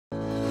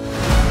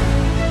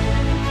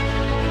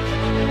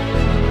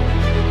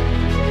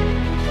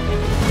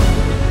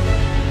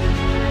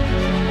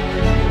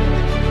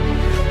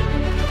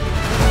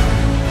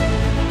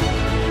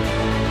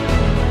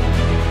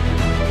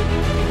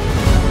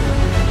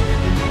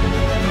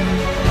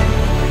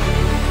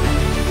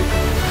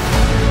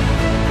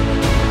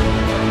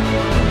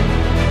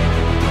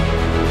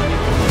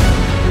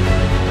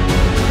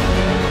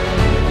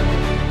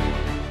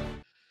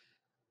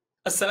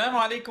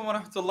Assalamu alaikum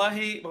wa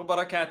rahmatullahi wa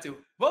barakatuh.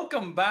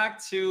 Welcome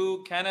back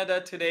to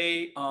Canada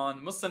Today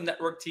on Muslim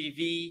Network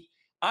TV.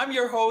 I'm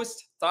your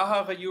host,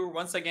 Taha Ghayur,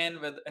 once again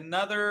with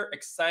another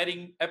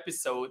exciting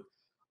episode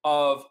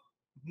of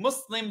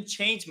Muslim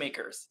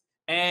Changemakers.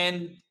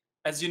 And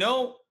as you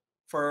know,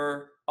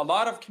 for a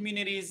lot of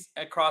communities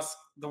across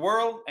the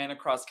world and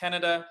across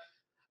Canada,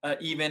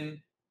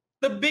 even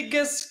the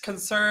biggest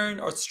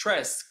concern or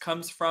stress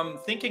comes from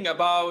thinking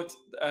about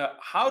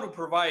how to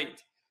provide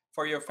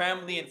for your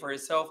family and for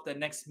yourself the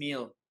next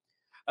meal.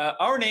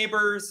 Our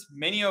neighbors,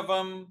 many of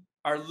them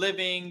are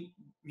living,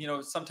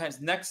 sometimes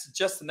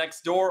just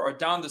next door or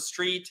down the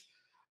street.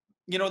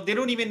 They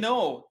don't even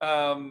know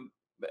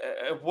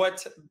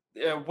what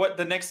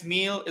the next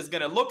meal is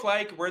going to look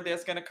like, where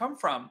that's going to come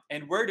from,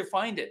 and where to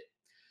find it.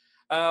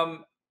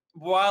 Um,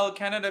 while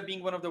Canada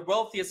being one of the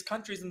wealthiest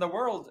countries in the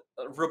world,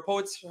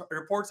 reports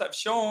have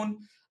shown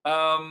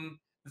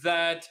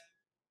that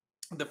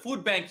the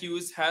food bank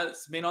use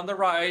has been on the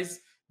rise.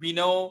 We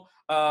know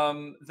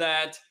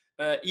that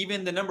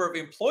even the number of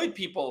employed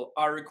people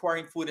are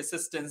requiring food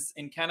assistance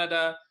in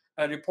Canada,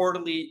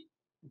 reportedly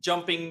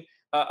jumping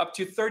up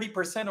to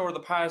 30% over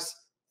the past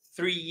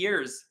 3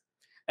 years.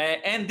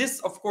 And this,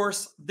 of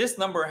course, this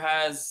number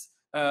has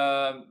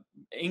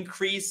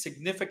increased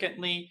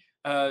significantly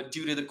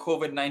due to the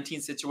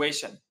COVID-19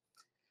 situation.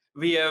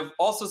 We have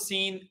also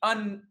seen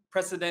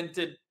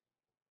unprecedented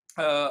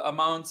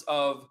amounts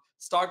of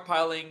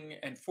stockpiling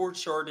and food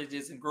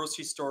shortages in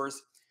grocery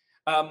stores.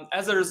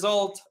 As a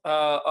result,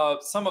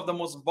 some of the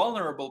most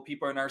vulnerable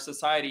people in our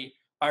society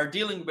are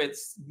dealing with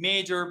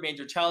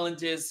major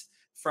challenges,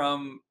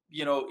 from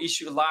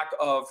lack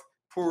of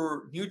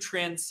poor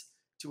nutrients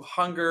to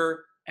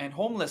hunger and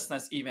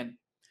homelessness even.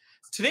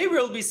 Today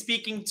we'll be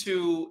speaking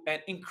to an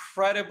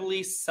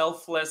incredibly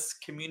selfless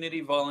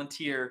community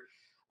volunteer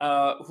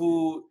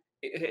who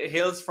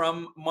hails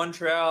from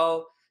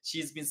Montreal.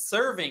 She's been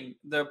serving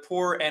the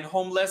poor and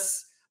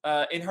homeless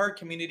in her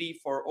community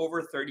for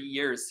over 30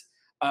 years.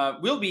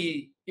 We'll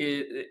be,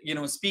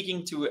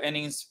 speaking to an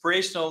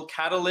inspirational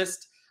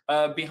catalyst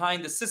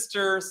behind the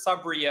Sister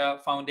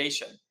Sabria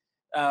Foundation.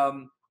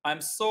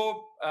 I'm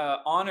so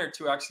honored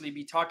to actually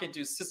be talking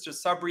to Sister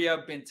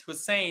Sabria bint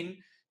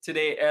Hussein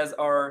today as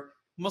our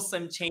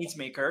Muslim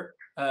changemaker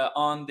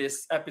on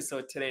this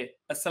episode today.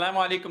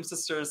 Assalamu alaikum,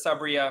 Sister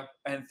Sabria,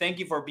 and thank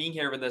you for being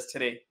here with us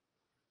today.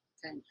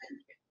 Thank you.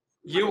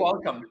 You're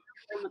welcome.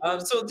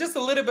 So just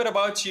a little bit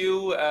about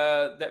you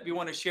that we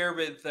want to share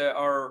with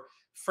our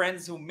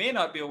friends who may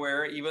not be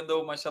aware, even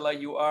though, mashallah,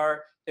 you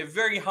are a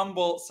very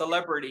humble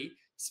celebrity,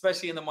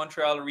 especially in the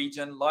Montreal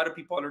region. A lot of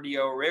people already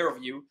are aware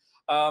of you.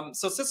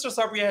 So Sister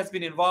Sabria has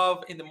been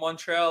involved in the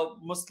Montreal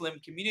Muslim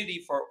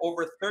community for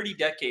over 3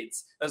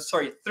 decades or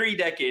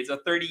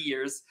 30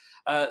 years,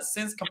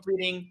 since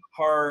completing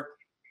her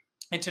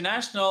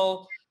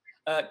international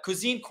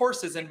cuisine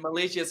courses in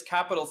Malaysia's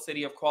capital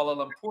city of Kuala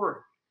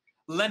Lumpur.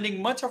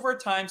 Lending much of her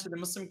time to the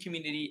Muslim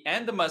community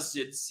and the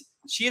masjids,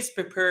 she has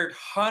prepared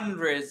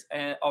hundreds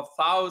of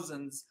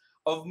thousands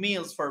of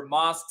meals for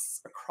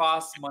mosques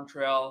across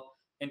Montreal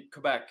and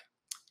Quebec.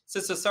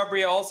 Sister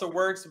Sabria also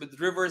works with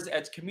Rivers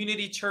Edge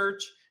Community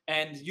Church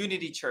and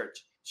Unity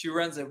Church. She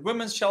runs a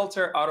women's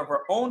shelter out of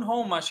her own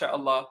home,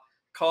 mashallah,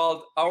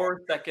 called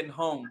Our Second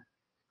Home.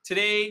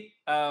 Today,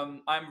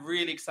 I'm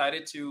really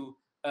excited to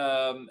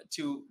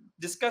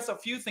discuss a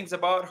few things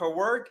about her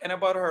work and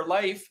about her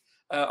life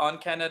on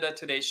Canada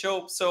Today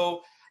show.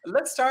 So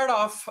let's start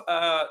off,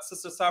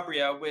 Sister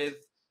Sabria, with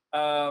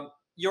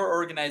your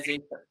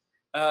organization.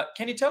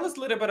 Can you tell us a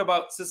little bit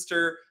about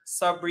Sister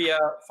Sabria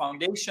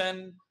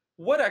Foundation?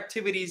 What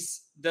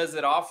activities does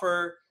it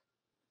offer?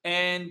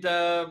 And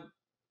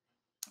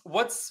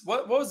what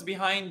was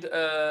behind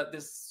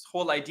this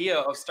whole idea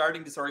of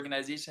starting this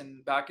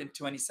organization back in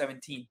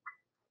 2017?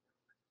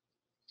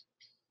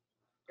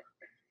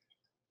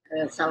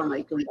 Assalamu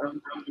alaikum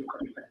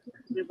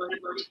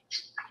everybody.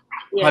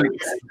 Yeah,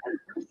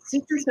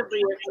 Sister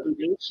Sabria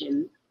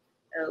Foundation,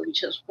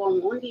 which was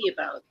formed only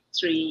about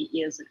 3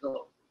 years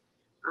ago,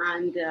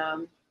 and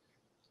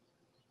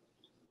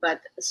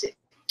but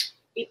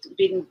it's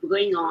been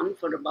going on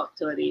for about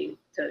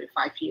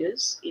 35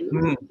 years in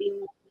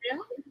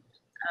Montreal.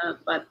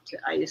 But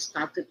I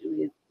started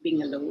with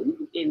being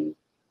alone in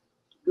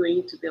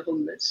going to the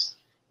homeless,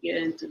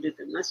 and to the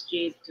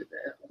masjid, to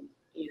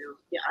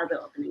the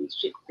other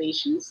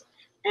organizations,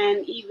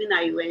 and even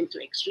I went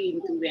to extreme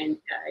to when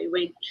I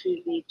went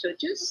to the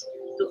churches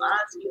to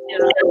ask if there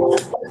are,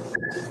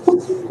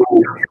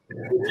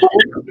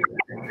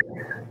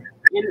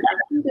 and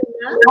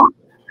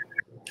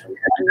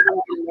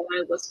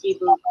I was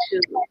able to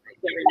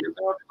get a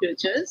number of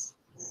churches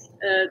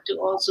to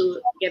also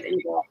get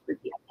involved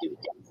with the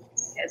activities,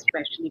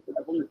 especially for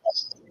the homeless.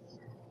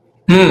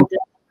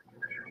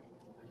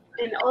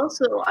 And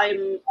also,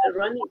 I'm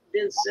running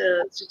this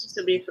Sister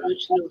Sabria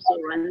Foundation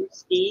also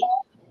runs a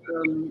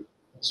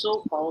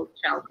so-called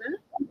shelter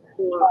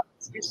for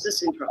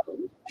sisters in trouble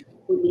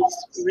who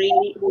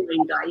are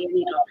in dire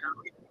need of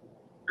help,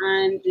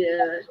 and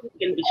who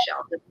can be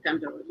sheltered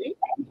temporarily.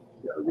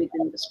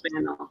 within the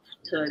span of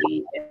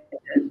 30,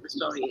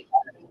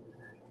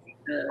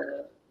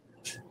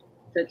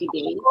 30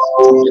 days.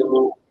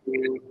 So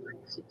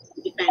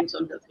it depends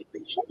on the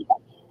situation.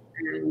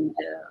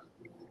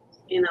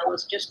 And I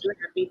was just too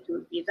happy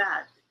to be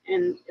that.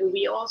 And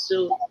we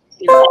also,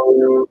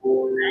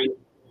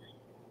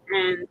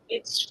 and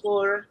it's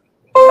for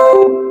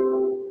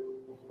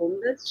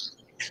homeless,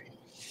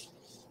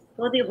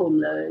 for the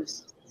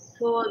homeless,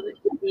 for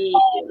the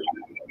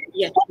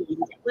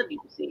yatims, what do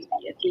you say,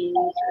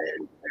 yatims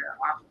and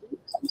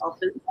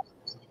orphans.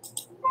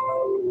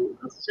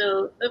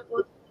 So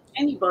for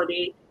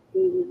anybody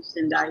who's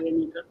in dire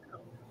need of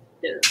help,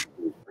 the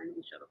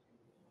financial help.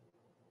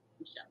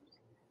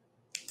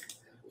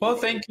 Well,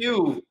 thank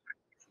you.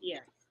 Yeah.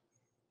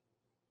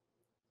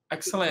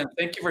 Excellent.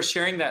 Thank you for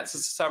sharing that,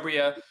 Sister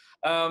Sabria.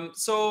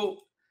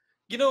 So,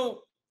 you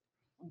know,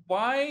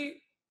 why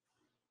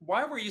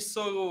were you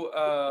so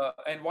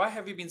and why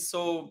have you been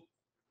so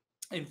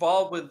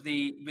involved with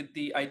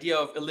the idea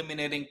of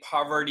eliminating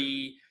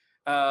poverty,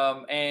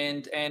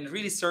 and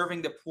really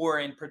serving the poor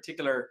in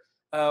particular?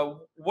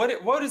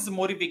 What is the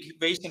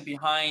motivation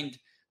behind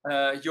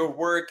your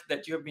work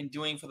that you have been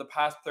doing for the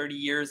past 30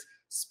 years,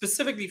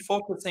 specifically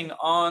focusing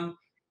on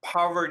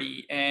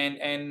poverty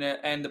and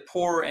the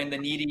poor and the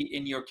needy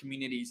in your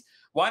communities?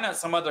 Why not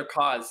some other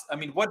cause? I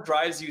mean, what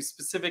drives you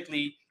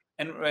specifically?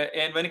 And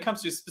when it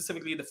comes to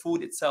specifically the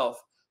food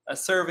itself,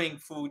 serving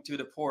food to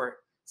the poor.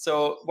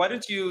 So why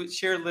don't you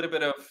share a little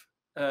bit of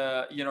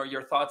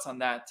your thoughts on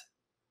that?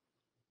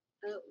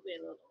 Well,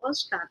 it all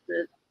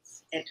started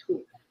at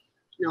home.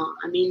 No,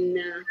 I mean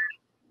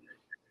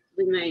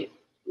with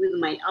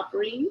my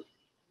upbringing,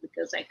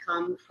 because I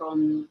come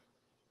from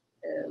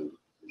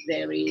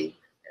very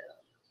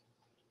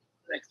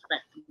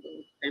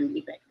respectable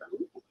family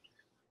background,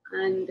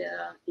 and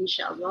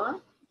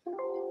inshallah,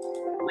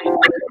 my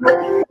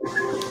mother,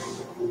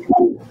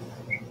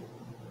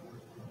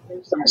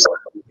 there's some I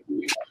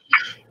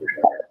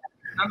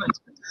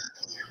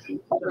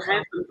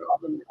have some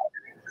problem.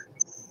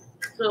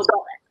 So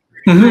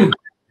I can't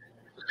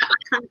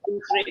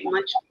concentrate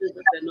much because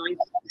of the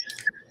noise.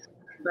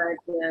 But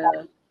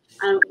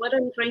what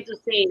I'm trying to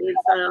say is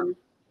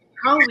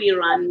how we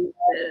run,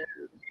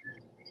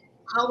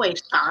 how I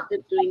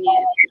started doing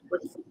it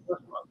was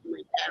because of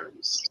my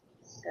parents.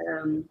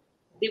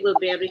 They were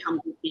very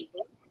humble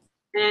people,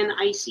 and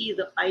I see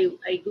that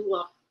I grew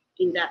up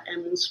in that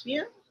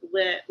atmosphere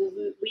where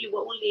we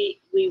were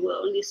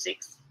only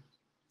six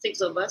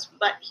of us,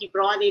 but he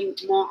brought in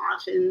more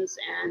orphans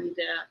and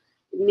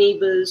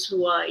neighbors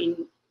who are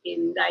in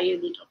dire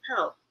need of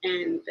help,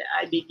 and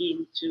I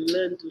begin to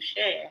learn to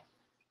share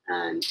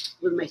and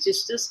with my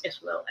sisters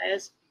as well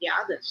as the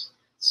others.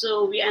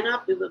 So we end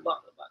up with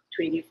about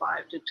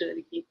 25 to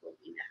 30 people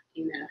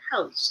in a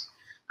house,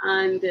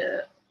 and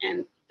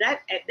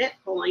that at that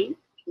point,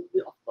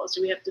 of course,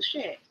 we have to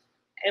share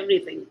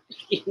everything,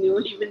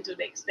 even to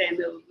the extent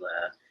of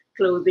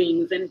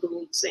clothing and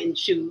books and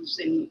shoes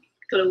and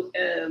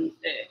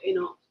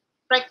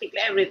practically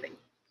everything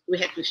we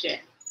had to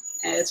share,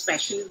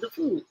 especially the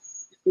food.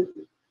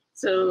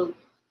 So,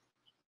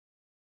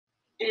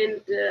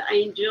 and I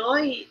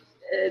enjoy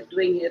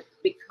doing it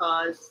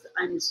because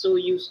I'm so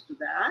used to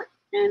that,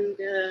 and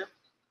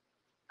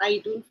I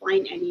don't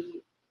find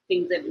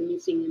anything that is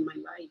missing in my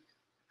life.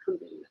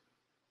 Alhamdulillah.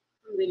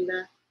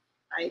 Alhamdulillah,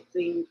 I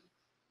think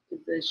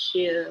the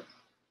sheer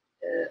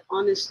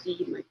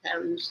honesty, my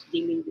parents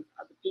dealing with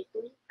other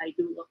people, I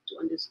do love to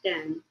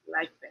understand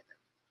life better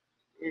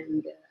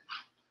and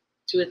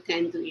to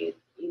attend to it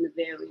in a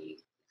very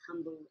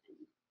humble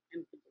and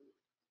empathic way.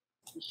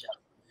 Inshallah.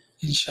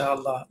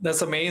 Inshallah.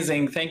 That's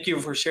amazing. Thank you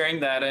for sharing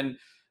that. And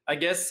I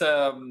guess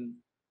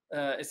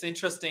it's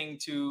interesting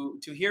to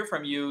hear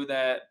from you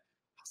that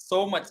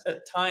so much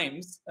at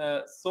times,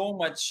 so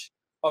much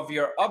of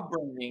your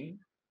upbringing,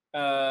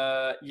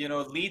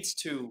 leads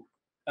to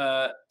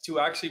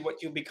actually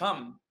what you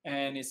become.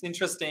 And it's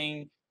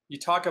interesting. You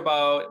talk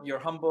about your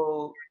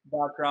humble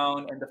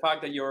background and the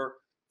fact that your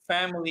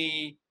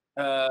family,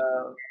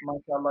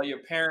 mashallah, your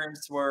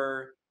parents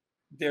were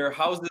their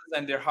houses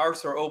and their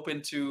hearts are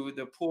open to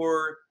the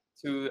poor,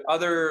 to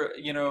other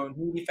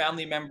needy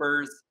family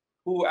members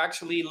who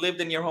actually lived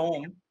in your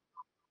home.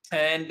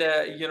 And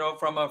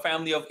from a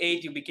family of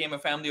 8 you became a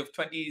family of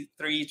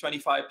 23,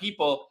 25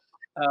 people,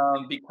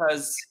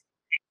 because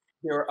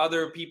there were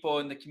other people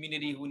in the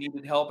community who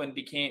needed help, and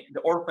became the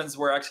orphans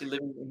were actually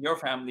living in your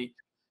family.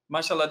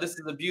 Mashallah, this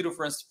is a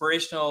beautiful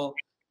inspirational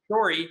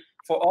story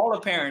for all the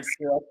parents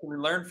to actually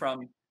learn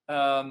from.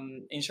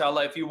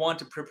 Inshallah, if you want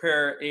to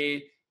prepare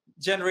a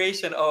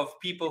generation of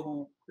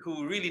people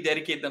who really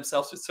dedicate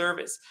themselves to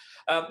service.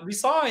 We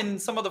saw in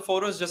some of the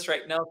photos just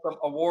right now some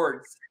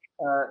awards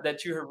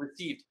that you have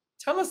received.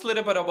 Tell us a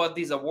little bit about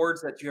these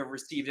awards that you have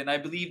received, and I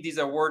believe these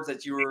awards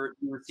that you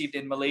received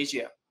in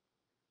Malaysia.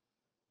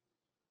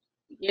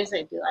 Yes,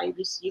 I do. I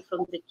received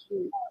from the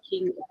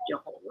King of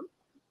Johor,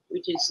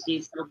 which is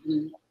the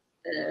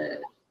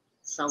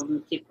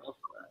southern tip of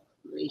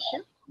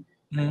Malaysia,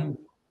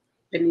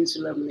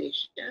 Peninsular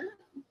Malaysia,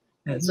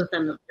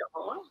 Sultan of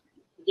Johor.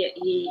 yeah,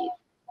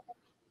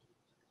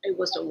 I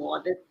was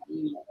awarded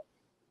the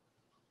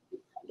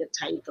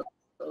title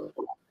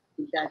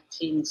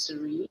Datin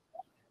Sri.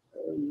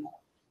 Um,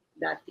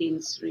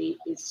 Datin Sri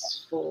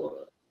is for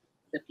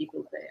the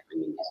people there. I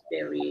mean, it's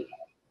very.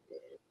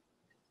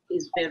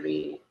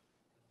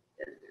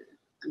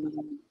 I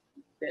mean,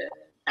 the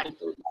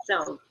title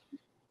itself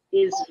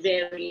is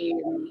very.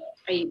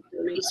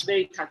 It's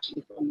very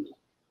touching for me.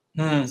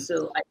 Hmm.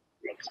 So I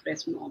can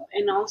express more.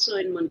 And also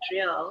in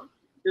Montreal,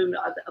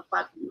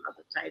 apart from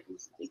other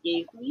titles they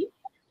gave me,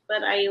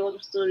 but I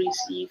also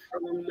received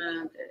from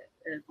the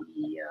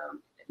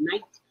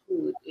night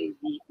food, it's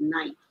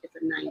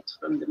a night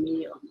from the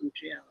mayor of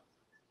Montreal.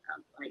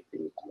 I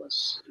think it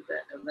was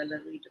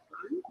Valerie de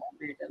Plant,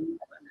 Madame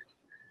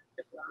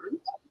de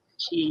Plant.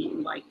 She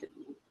invited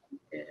me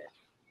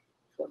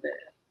for the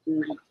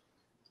night.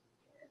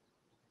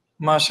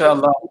 But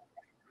MashaAllah.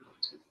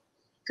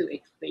 to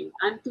explain,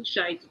 I'm too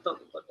shy to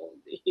talk about all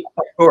the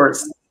Of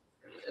course.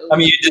 I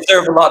mean, you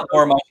deserve a lot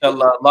more,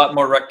 mashallah, a lot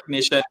more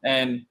recognition.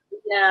 And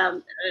yeah,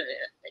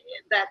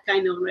 that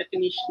kind of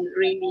recognition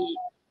really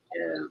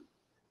uh,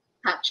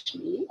 touched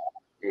me,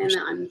 and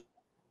I'm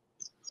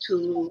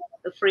too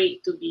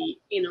afraid to be,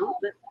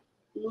 the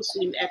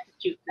Muslim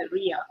attitude, the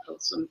Ria or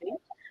something.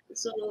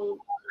 So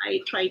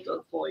I try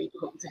to avoid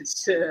all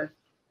this, you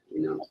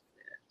know,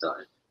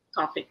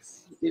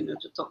 topics, to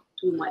talk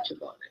too much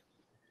about it.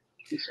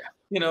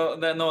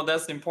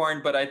 that's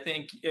important. But I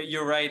think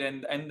you're right,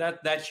 and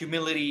that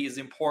humility is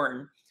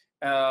important,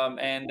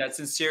 and that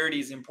sincerity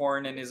is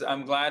important. And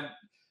I'm glad,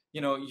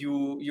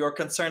 you're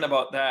concerned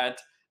about that.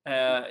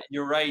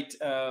 You're right.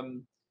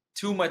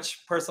 Too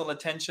much personal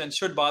attention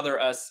should bother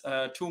us.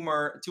 Too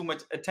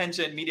much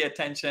attention, media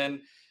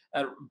attention.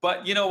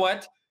 But you know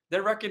what?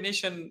 That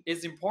recognition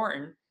is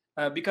important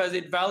because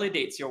it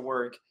validates your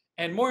work,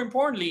 and more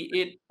importantly,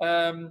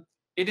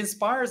 it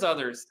inspires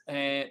others.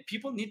 And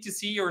people need to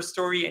see your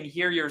story and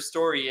hear your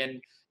story.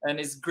 And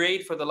it's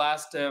great for the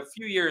last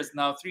few years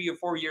now, 3 or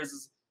 4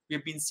 years.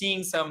 We've been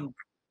seeing some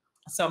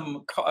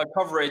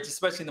coverage,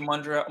 especially in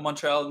the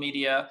Montreal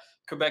media,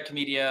 Quebec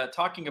media,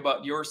 talking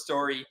about your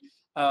story.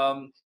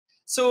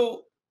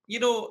 So,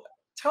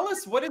 tell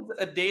us, what is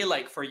a day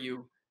like for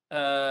you?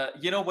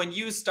 When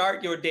you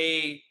start your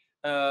day,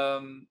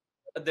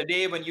 the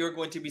day when you're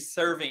going to be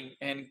serving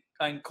and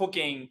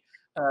cooking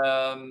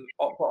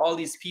for all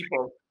these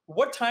people.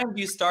 What time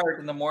do you start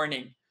in the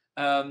morning?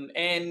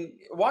 And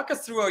walk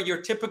us through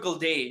your typical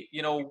day,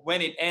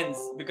 when it ends,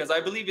 because I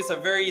believe it's a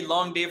very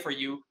long day for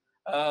you,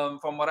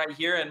 from what I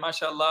hear. And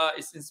mashallah,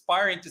 it's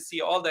inspiring to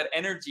see all that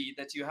energy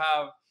that you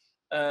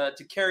have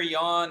to carry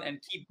on and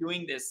keep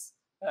doing this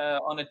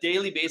on a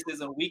daily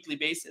basis, on a weekly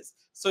basis.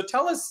 So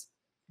tell us,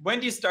 when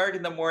do you start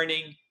in the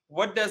morning?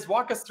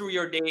 Walk us through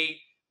your day,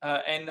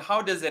 and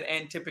how does it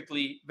end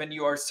typically when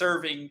you are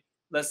serving,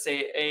 let's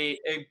say,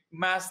 a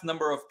mass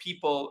number of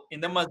people in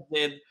the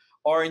masjid,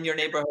 or in your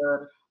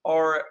neighborhood,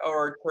 or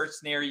a church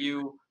near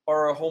you,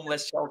 or a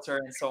homeless shelter,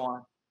 and so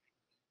on?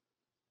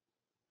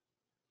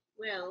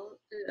 Well,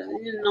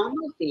 in a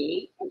normal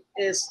day,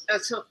 as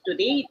of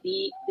today,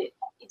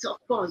 it's of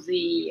course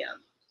the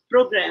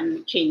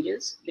program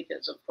changes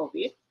because of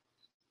COVID,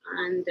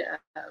 and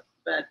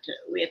but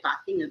we're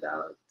talking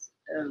about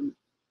um,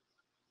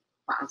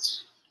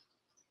 past,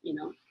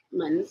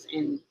 months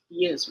and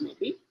years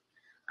maybe,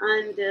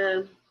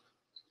 and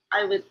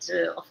I would,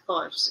 of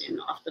course,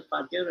 after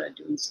Fajr, I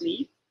don't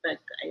sleep, but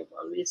I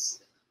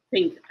always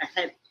think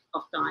ahead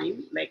of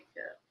time, like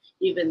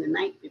even the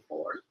night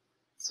before,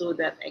 so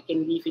that I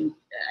can live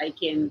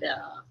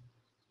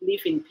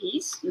in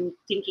peace,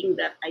 thinking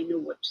that I know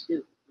what to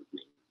do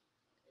with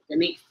the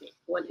next day.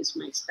 What is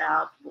my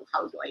staff?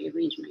 How do I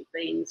arrange my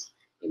things?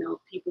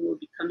 People will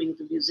be coming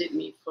to visit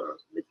me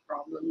with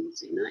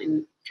problems,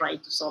 and try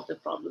to solve the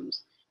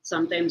problems.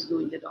 Sometimes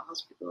going to the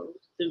hospital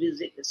to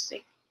visit the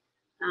sick,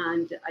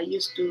 and I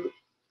used to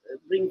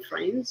bring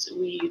friends.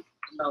 We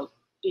about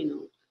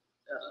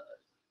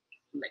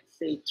like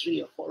say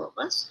 3 or 4 of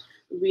us.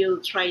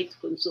 We'll try to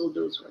console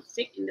those who are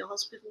sick in the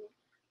hospital,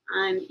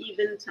 and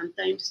even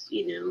sometimes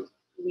we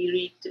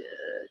read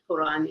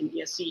Quran and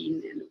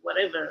Yasin and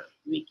whatever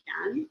we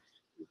can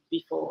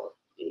before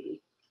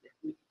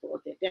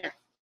before their death.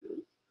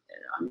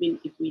 I mean,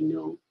 if we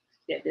know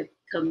that the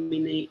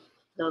terminally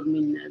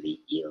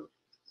ill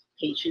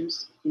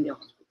patients in the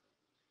hospital.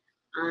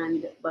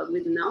 But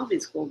with now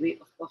with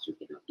COVID, of course, we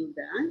cannot do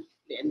that,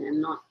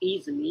 and not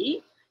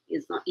easily.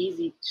 It's not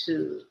easy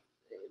to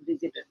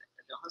visit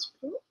the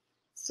hospital.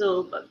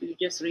 So, but we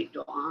just read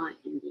Dua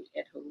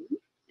at home,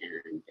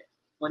 and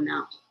for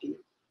now,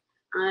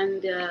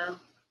 And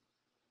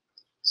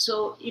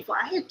so, if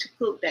I had to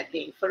cook that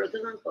day, for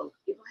example,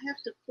 if I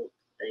have to cook,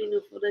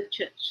 for the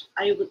church,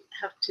 I would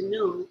have to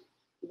know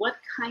what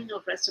kind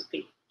of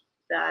recipe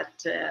that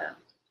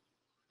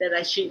that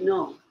I should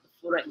know.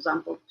 For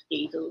example,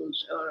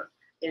 potatoes or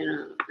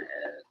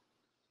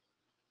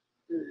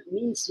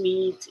minced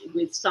meat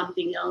with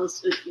something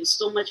else. It's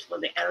so much for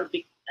the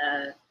Arabic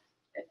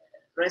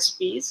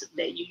recipes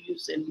that you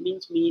use a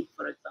minced meat,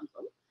 for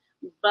example.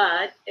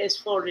 But as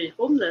for the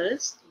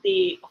homeless,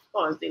 they, of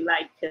course, they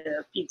like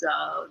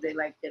pizza, they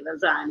like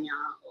lasagna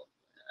or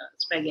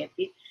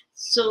spaghetti.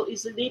 So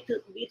it's a little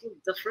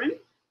different.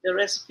 The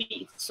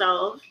recipe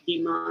itself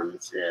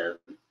demands a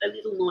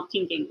little more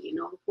thinking,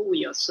 who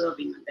you're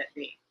serving on that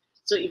day.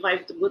 So if I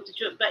have to go to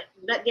church, but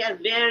they are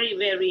very,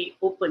 very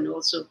open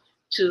also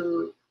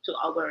to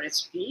our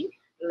recipe.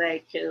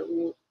 Like,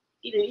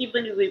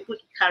 even if we put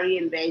curry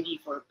and veggie,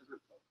 for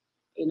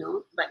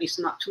example, but it's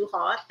not too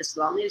hot. As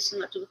long as it's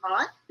not too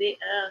hot, they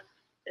are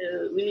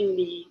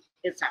willingly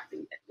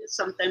accepting that.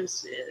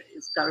 Sometimes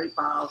it's curry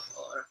puff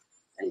or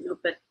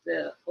but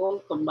all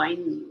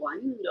combined in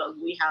one.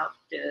 We have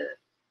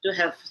to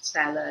have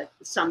salad,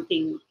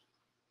 something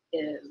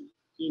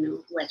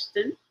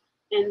Western,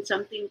 and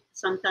something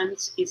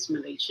sometimes it's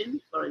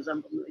Malaysian. For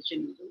example,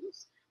 Malaysian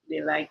noodles.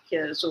 They like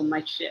so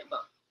much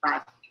about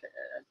fat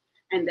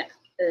and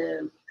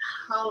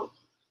how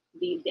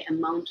the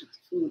amount of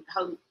food,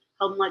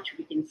 how much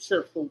we can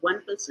serve for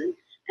one person,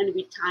 and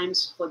with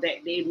times for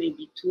that day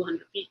maybe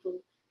 200 people,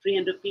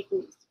 300 people,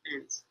 it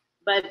depends.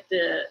 But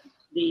the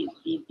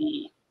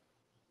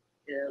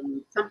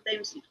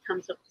sometimes it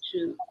comes up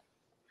to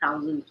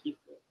 1,000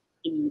 people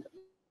in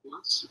the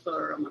mosque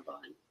for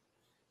Ramadan,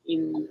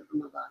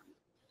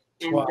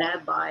 and Wow.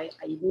 thereby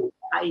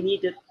I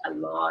needed a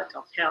lot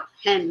of help.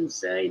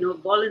 Hence,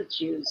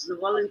 volunteers. The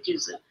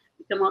volunteers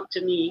come up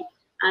to me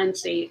and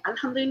say,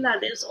 "Alhamdulillah,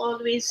 there's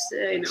always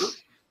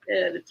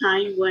the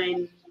time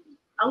when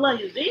Allah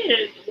is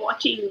there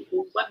watching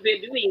what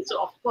we're doing."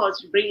 So of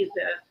course, brings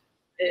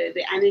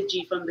the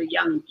energy from the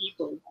young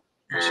people,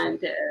 Mashallah. and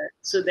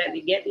so that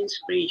they get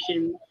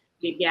inspiration,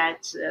 they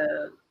get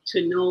to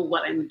know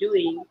what I'm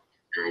doing.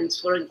 And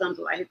for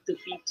example, I have to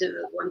feed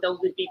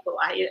 1,000 people.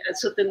 I a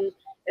certain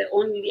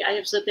only I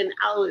have certain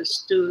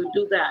hours to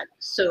do that.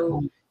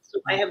 So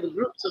I have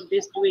groups of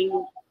this doing,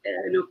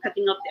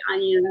 cutting up the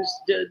onions,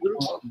 the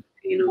group of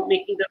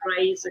making the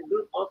rice, a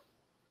group of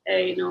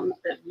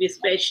with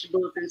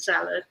vegetables and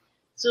salad.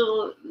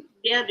 So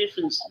they are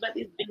different, but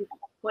it's been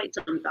quite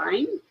some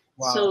time.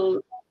 Wow.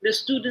 So the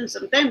students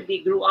sometimes they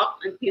grew up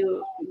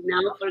until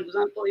now. For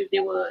example, if they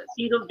were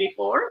single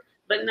before,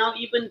 but now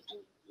even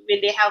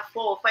when they have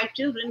 4 or 5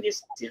 children, they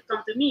still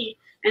come to me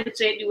and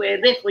say,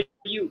 "We're there for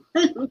you.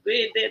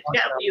 We're there to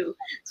help you."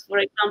 For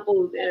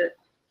example,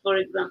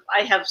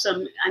 I have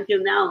some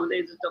until now.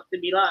 There's Dr.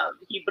 Bilal.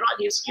 He brought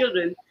his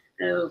children,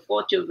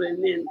 4 children,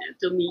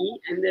 to me,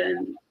 and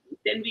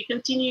then we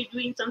continue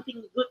doing something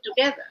good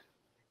together.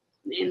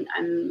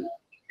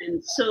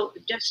 And so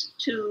just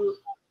to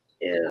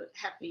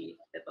happy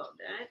about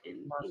that,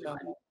 and Mashallah.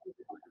 I'm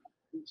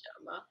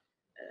inshallah.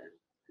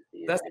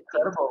 That's The things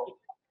incredible.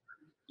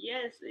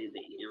 yes, when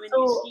you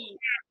So, see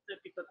the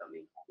people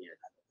coming, yes.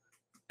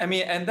 I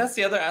mean, and that's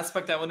the other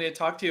aspect I wanted to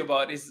talk to you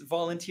about is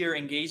volunteer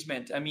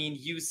engagement. I mean,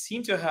 you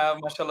seem to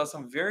have, mashallah,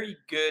 some very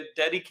good,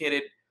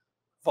 dedicated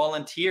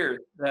volunteers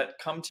that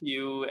come to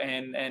you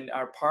and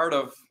are part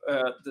of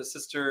the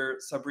Sister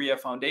Sabria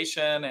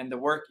Foundation and the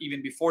work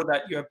even before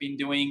that you have been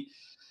doing.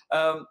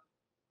 Um,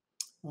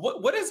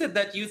 what is it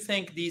that you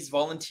think these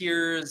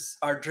volunteers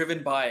are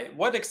driven by?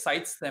 What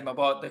excites them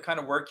about the kind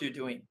of work you're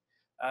doing?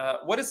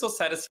 What is so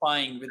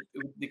satisfying with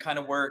the kind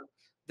of work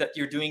that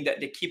you're doing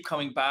that they keep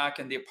coming back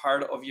and they're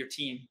part of your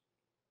team?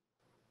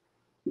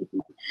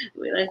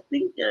 Well, I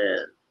think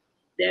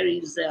there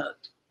is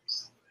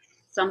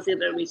something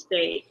that we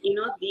say,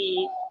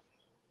 the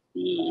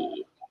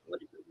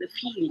the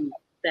feeling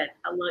that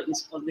Allah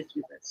is always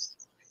with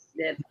us,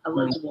 that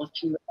Allah Mm, is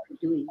watching what we're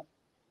doing.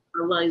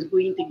 Allah is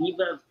going to give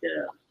us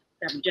the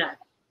darjat,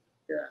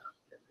 the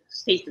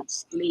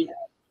status later.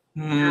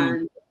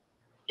 mm,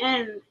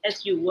 And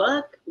as you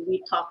work,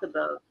 we talk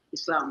about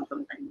Islam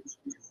sometimes,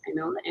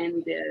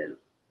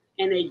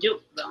 and I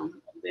joke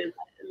around with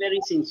very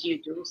sincere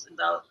jokes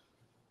about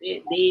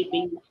they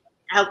been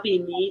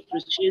helping me to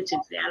show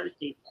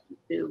sincerity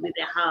with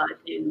their heart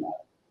and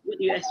what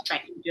you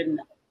expect in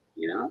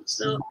Jannah,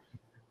 So,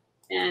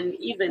 and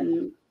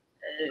even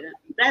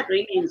that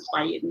really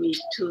inspired me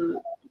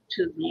to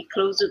be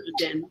closer to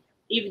them.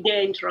 If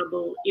they're in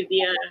trouble, if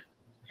they are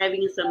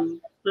having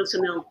some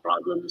personal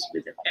problems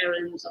with their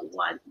parents or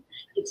what,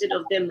 instead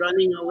of them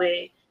running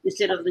away,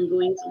 instead of them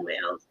going somewhere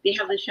else, they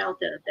have a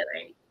shelter that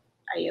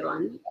I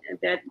run,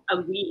 that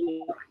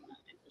we run.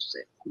 I should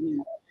say.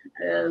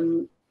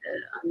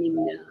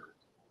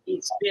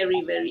 It's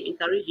very, very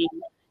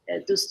encouraging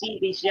to see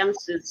these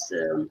youngsters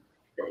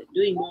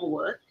doing more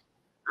work,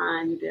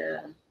 and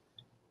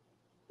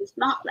it's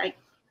not like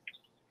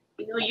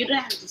you don't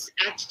have this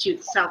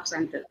attitude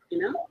self-centered.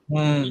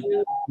 mm,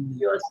 You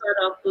you're sort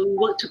of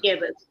work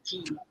together as a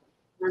team,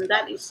 and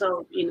that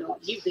itself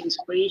give the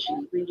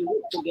inspiration when you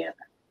work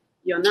together.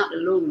 You're not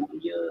alone.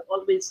 You're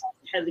always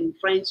having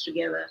friends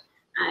together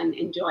and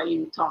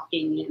enjoying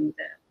talking,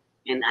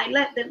 and I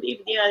let them,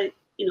 if they are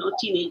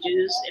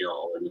teenagers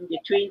or in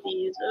their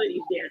 20s, or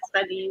if they are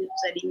studying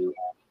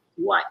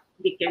what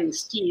they can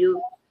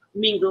still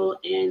mingle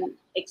and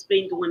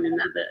explain to one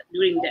another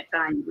during that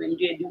time when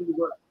they're doing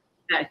work,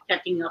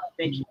 cutting up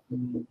vegetables,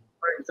 mm.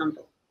 for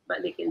example.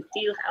 but they can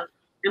still have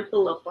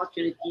ample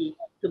opportunity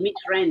to meet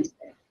friends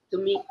there, to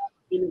meet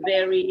in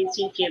very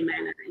sincere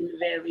manner, in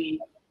very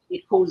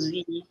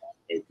cozy,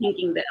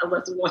 thinking that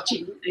Allah is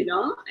watching, and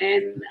Allah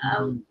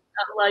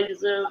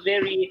is a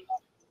very,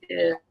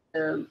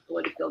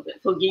 what do you call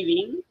it,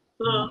 forgiving.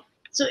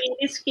 So in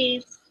this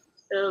case,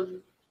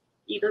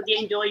 they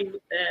enjoy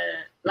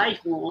life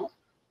more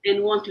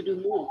and want to do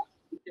more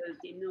because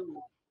they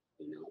know,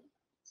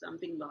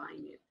 something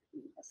behind it.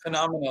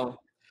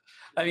 Phenomenal.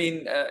 I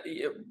mean,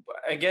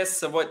 I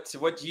guess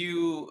what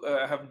you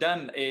have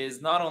done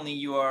is not only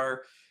you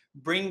are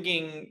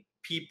bringing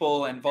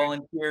people and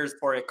volunteers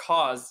for a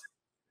cause,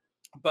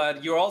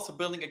 but you're also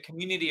building a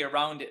community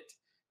around it.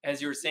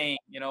 As you're saying,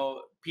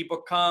 people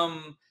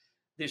come,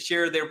 they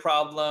share their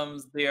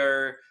problems,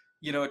 they're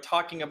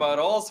talking about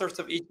all sorts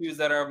of issues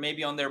that are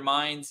maybe on their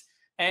minds,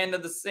 and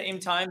at the same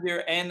time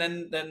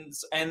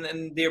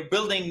then they're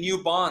building new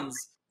bonds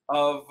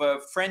of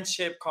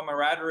friendship,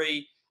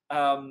 camaraderie.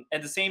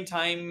 At the same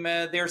time,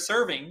 they're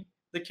serving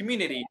the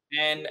community,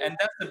 and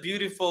that's the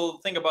beautiful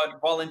thing about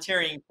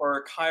volunteering for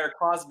a higher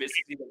cause,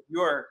 basically, that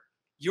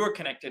you're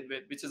connected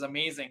with, which is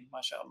amazing,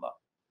 mashallah.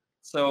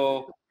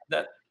 So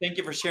thank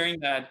you for sharing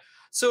that.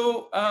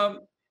 So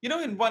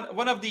in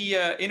one of the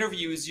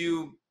interviews,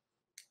 you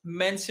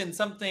mentioned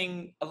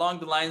something along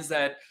the lines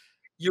that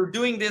you're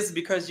doing this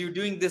because you're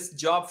doing this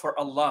job for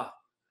Allah.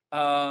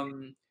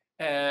 Um,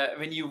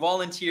 when you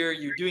volunteer,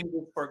 you're doing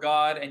this for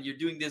God, and you're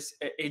doing this.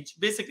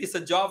 Basically, it's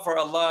a job for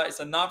Allah.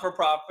 It's a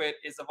not-for-profit.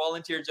 It's a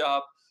volunteer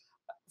job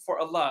for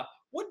Allah.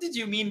 What did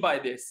you mean by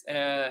this?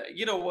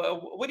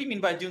 What do you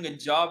mean by doing a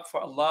job for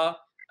Allah?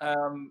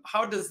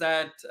 How does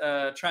that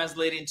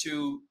translate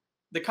into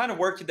the kind of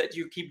work that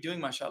you keep doing,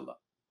 mashallah?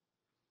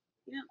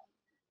 Yeah.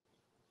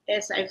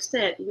 As I've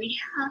said, we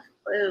have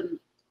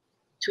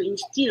to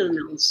instill in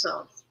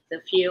ourselves the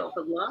fear of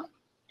Allah,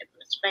 the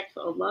respect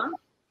for Allah,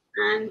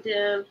 and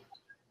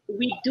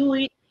we do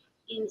it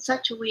in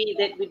such a way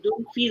that we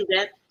don't feel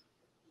that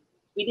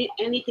we need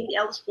anything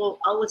else for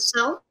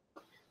ourselves,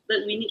 but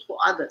we need for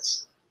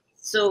others.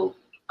 So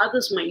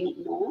others might need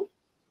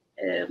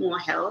more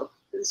help.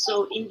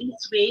 So in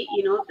this way,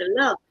 the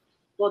love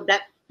for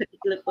that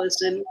particular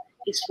person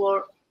is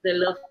for the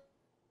love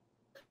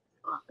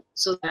for God.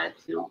 So that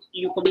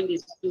you combine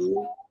these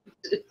two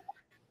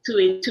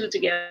and two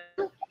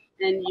together,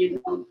 and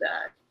you know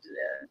that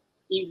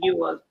if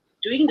you are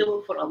doing the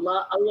work for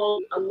Allah, Allah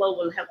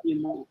will help you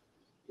more.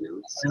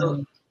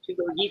 So He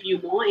will give you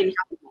more and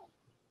help you more.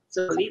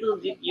 So little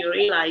did you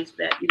realize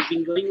that it's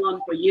been going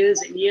on for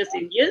years and years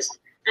and years,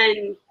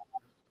 and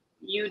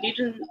you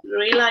didn't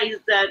realize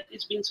that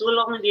it's been so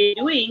long they're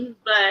doing,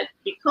 but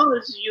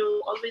because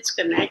you always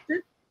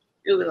connected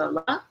with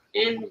Allah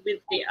and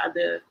with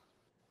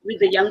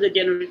the younger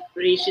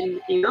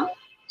generation,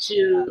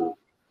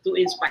 to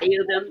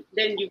inspire them,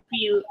 then you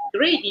feel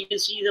great. You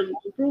see them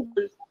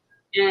improvement,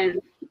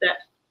 and that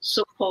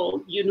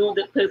so-called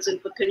the person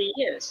for 30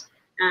 years,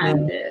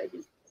 and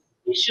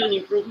he's shown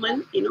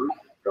improvement,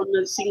 from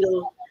a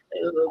single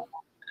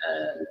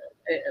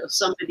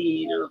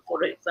somebody,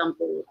 for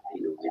example,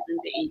 within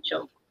the age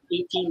of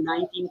 18,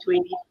 19,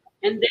 20,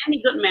 and then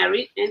he got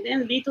married, and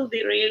then little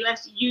they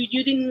realized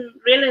you didn't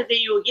realize that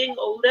you were getting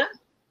older,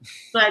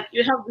 but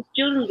you have the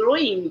children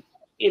growing,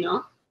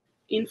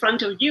 in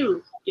front of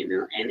you,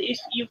 and if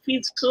you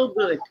feel so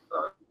good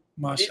about it,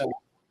 Mashallah.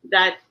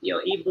 that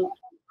you're able to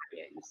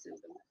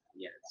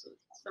so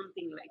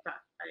something like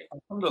that.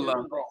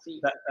 Alhamdulillah.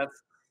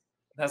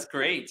 That's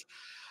great.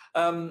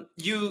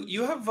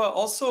 You have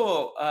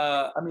also,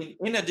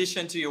 in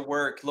addition to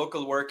your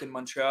local work in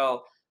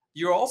Montreal,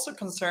 you're also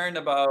concerned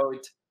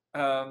about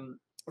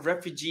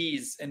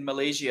refugees in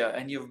Malaysia,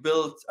 and you've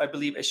built, I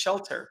believe, a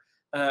shelter,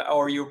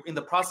 or you're in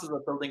the process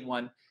of building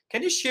one.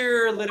 Can you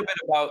share a little bit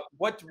about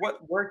what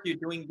work you're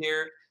doing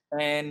there,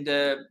 and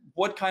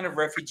what kind of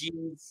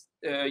refugees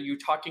you're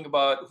talking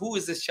about? Who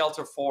is this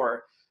shelter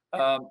for?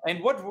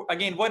 And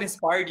what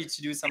inspired you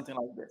to do something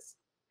like this?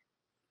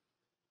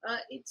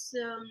 It's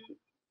the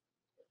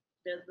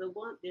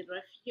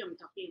refugee I'm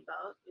talking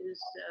about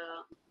is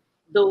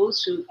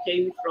those who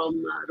came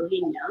from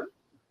Rohingya,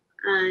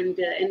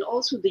 and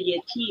also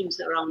the teams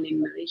around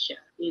in Malaysia,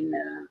 in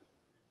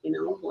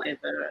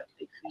whoever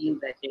they feel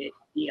that they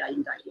are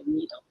in dire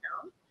need of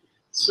help.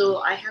 So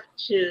I have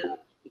to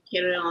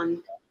carry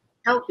on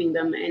helping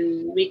them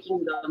and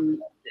making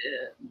them,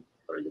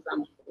 for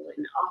example,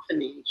 an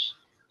orphanage,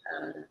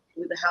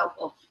 with the help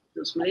of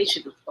those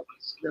Malaysian, of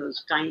course,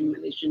 those kind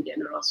Malaysian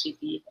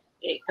generosity.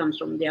 It comes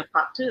from their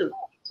part too.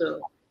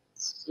 So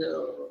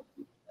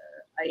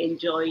I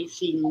enjoy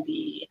seeing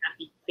the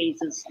happy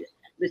faces,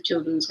 the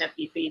children's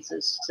happy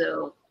faces.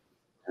 So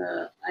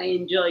I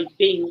enjoy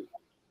being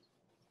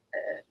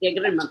their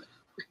grandmother,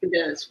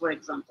 for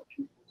example.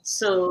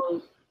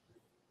 So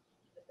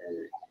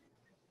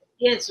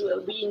yes,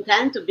 we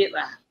intend to build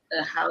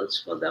a house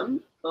for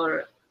them,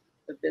 or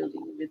a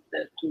building with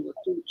the two,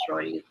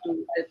 three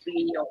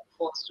or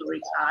four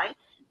stories high,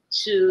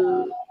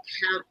 to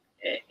have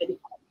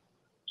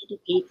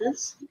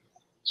educators,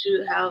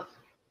 to have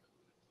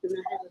Can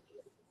I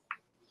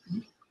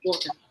have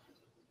water?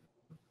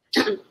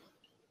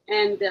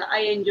 And I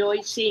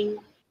enjoy seeing,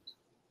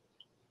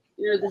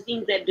 the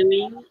things they're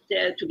doing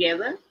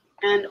together,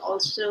 and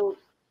also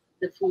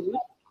the food,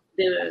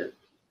 the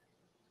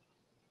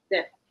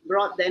that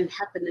brought them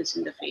happiness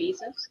in the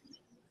faces.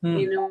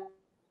 Mm,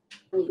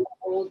 With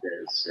all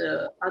those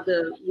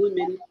other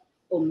women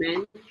or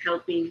men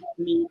helping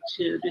me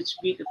to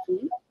distribute the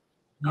food,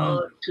 mm,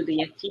 or to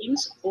the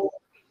teams, or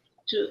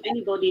to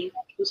anybody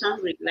who's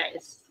hungry,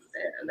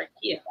 like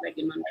here, like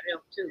in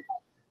Montreal too.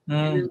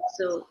 mm,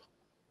 So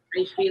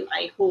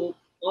I hope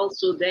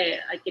also there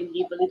I can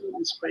give a little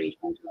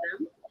inspiration to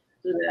them,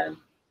 to the,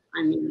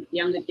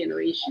 younger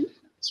generation,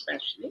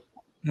 especially,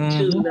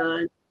 to mhm.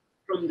 learn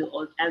from the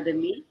old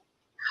elderly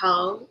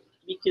how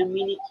we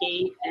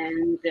communicate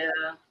and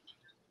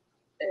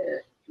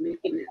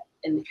communicate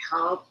and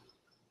help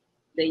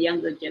the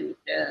younger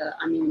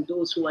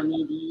those who are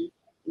needy,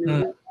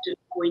 Mm, to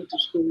go into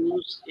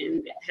schools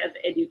and have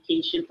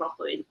education,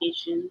 proper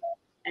education,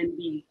 and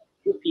be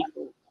good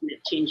people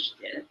that change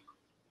the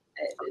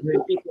great.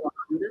 good people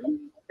around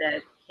them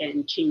that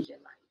can change their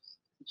lives.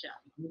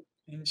 Inshallah.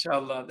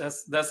 Inshallah,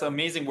 that's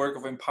amazing work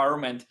of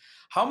empowerment.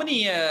 How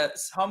many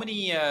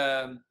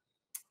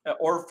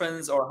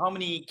orphans, or how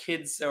many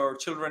kids or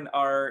children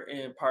are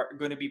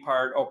going to be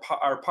part, or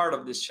are part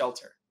of this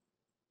shelter,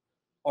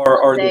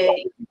 or this?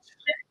 They,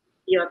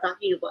 you're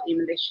talking about in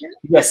Malaysia?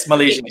 Yes, It,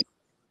 Malaysian.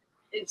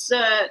 it's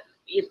I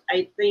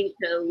think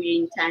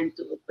we intend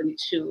to open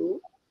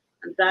two,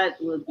 and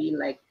that will be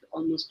like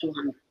almost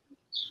 200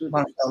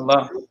 students,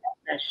 MashaAllah.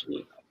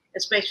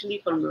 especially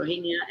from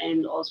Rohingya,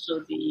 and also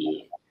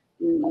the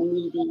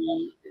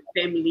needy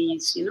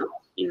families. In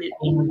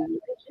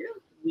Malaysia,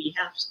 we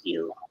have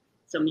still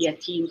some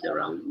yatims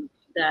around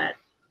that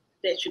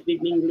should be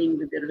mingling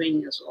with the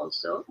Rohingyas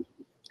also,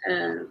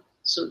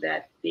 so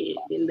that they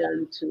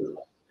learn to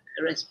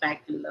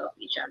respect and love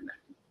each other,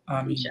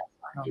 Ameen.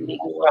 inshallah, and they Ameen.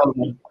 grow up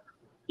Inshallah.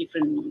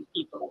 different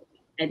people,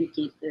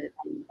 educated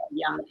and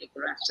young,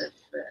 aggressive,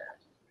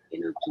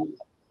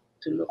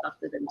 to look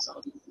after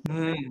themselves.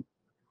 Mm.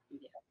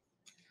 Yeah.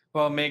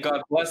 Well, may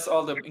God bless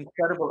all the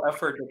incredible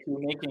effort that you're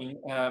making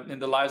in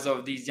the lives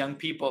of these young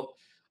people,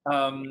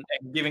 and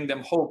giving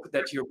them hope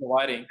that you're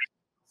providing.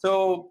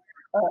 So,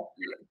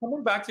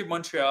 coming back to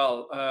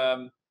Montreal,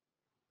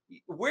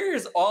 where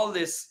is all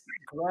this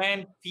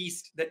grand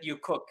feast that you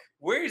cook?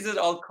 Where is it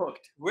all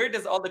cooked? Where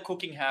does all the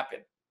cooking happen?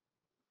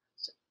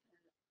 So,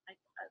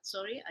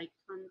 sorry, I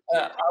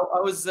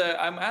can't.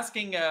 I'm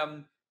asking,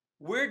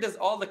 where does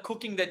all the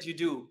cooking that you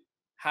do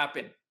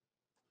happen?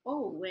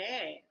 Oh,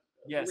 where?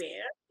 Yes.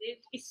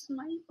 It's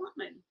my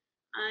apartment,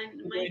 and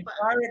In the my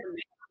entire,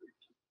 apartment.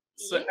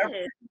 so Yes.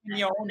 everything in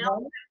your own Now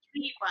home?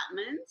 three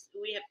apartments.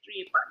 We have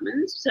three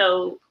apartments.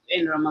 So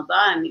in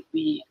Ramadan,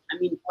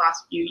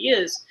 past few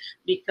years,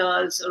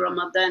 because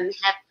Ramadan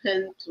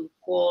happened to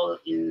fall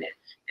in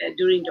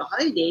during the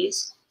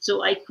holidays,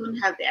 so I couldn't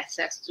have the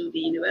access to the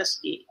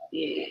university,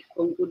 the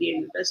Concordia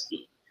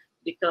University,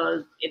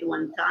 because at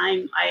one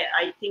time,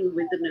 I think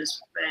within a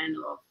span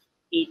of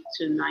 8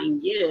 to 9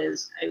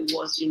 years, I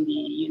was in the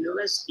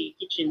university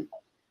kitchen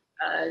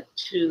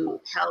to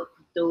help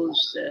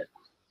those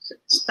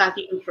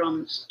starting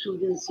from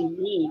students in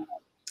need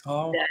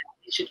Oh, that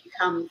should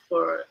come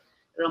for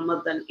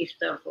Ramadan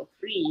iftar for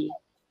free.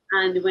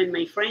 And when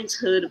my friends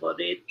heard about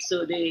it,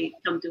 so they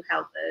come to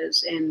help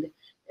us and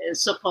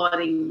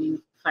supporting me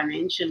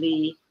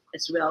financially,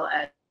 as well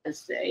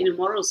as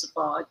moral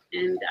support.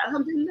 And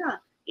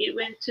Alhamdulillah, it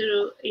went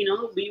through.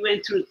 We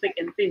went through thick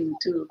and thin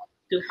to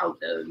help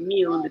the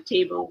meal on the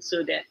table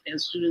so that the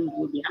students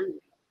would be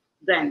hungry.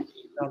 Then,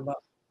 Allah.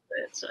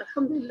 so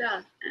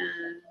Alhamdulillah,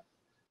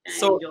 I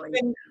So enjoy.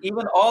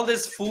 even all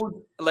this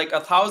food, like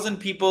 1,000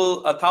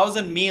 people,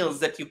 1,000 meals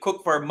that you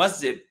cook for a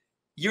masjid,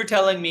 you're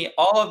telling me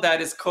all of that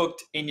is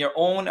cooked in your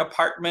own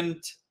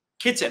apartment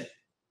kitchen?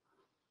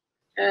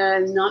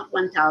 Not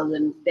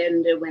 1,000.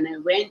 Then when I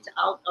went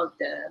out of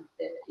the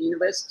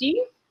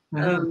university,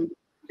 Mhm. um,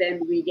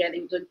 then we get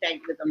in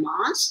contact with the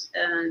mosque,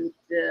 and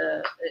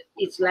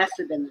it's less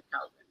than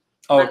 1,000.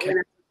 But Okay, when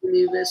I was in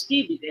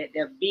university,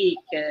 they're big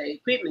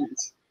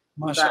equipments.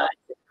 mashallah.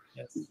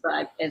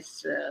 But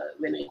Yes. as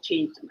when I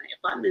changed my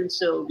apartment,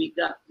 so we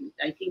got,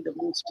 I think the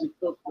most we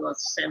cooked was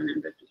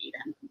 700 to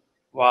 800.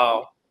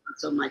 Wow. Not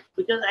so much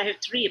because I have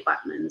three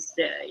apartments.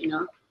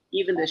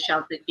 Even the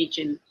sheltered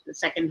kitchen, the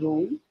second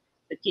room,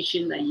 the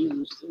kitchen I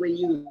used were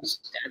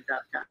used at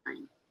that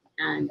time,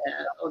 and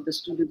all the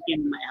students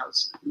came in my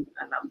house.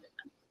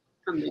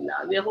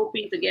 Alhamdulillah. We are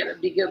hoping to get a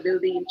bigger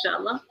building,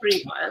 inshallah,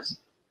 free for us, so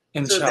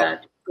Inshallah.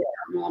 that there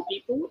are more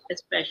people,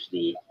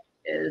 especially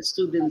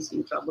students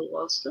in trouble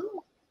also.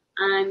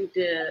 And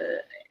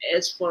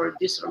as for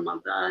this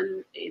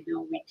Ramadan,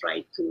 we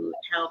try to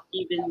help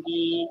even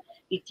the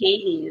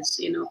detainees,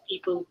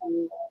 people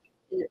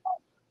uh,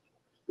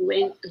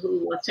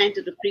 who were sent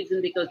to the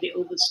prison because they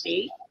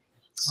overstayed.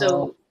 Oh,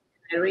 So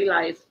I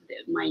realized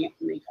that my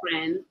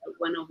friend,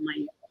 one of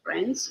my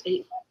friends,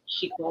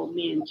 she called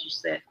me and she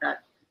said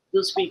that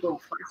those people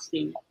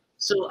fasting.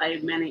 So I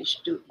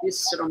managed to,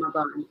 this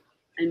Ramadan,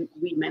 and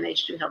we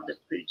managed to help the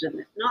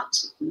prisoner,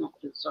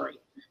 sorry,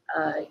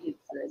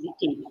 it's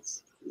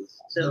detainees.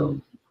 So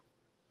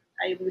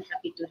I'm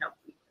happy to help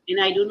you.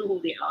 And I don't know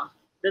who they are.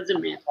 Doesn't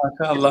matter. As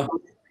MashaAllah. long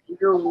as I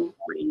know,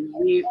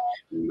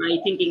 my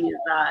thinking is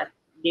that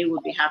they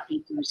will be happy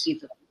to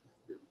receive the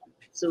food.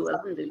 So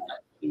alhamdulillah,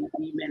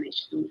 we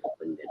managed to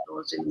open the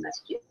doors in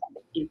masjid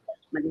in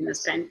Medina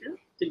Center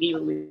to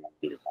give away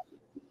the food.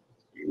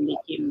 And they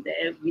came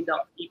there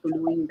without people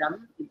knowing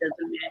them. It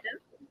doesn't matter.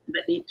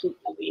 But they took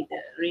away the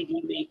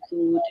ready-made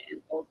food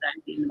and all that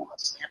in the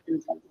mosque,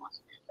 happens in the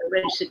mosque.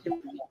 Very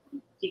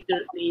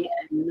secretly,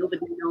 and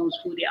nobody knows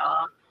who they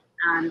are.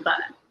 And but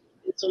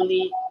it's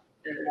only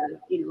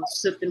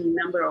certain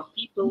number of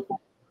people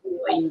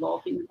who are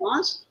involved in the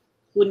mosque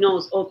who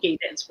knows. Okay,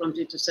 that's from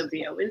Sister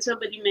Sabria. When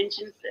somebody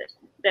mentions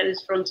that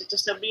is from Sister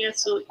Sabria,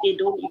 so they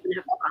don't even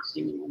have to ask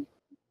anyone.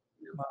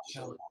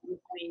 So this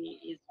way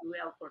is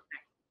well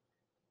protected.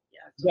 Yeah,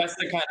 so That's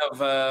the kind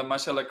of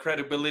mashallah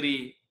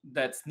credibility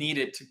that's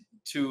needed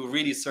to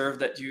really serve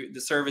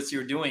the service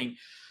you're doing.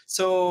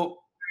 So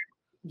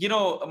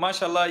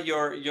mashallah,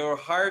 your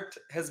heart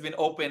has been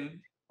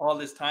open all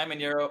this time, and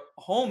your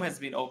home has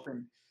been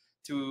open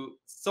to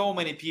so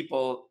many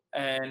people,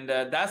 and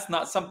that's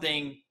not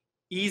something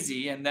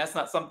easy, and that's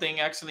not something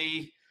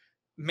actually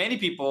many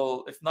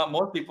people, if not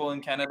most people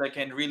in Canada,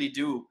 can really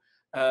do.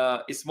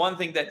 It's one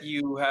thing that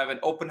you have an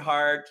open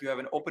heart, you have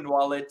an open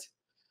wallet,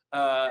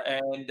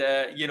 and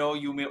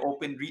you may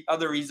open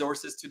other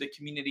resources to the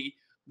community,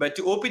 but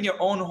to open your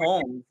own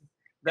home,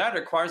 that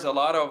requires a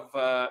lot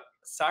of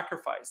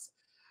sacrifice.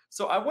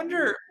 So I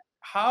wonder,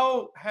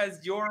 how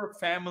has your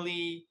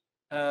family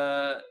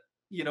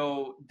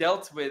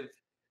dealt with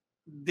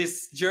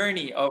this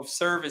journey of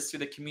service to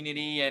the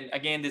community, and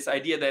again this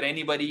idea that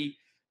anybody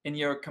in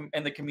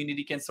the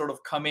community can sort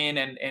of come in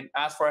and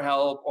ask for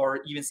help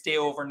or even stay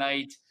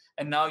overnight,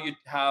 and now you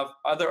have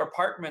other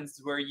apartments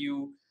where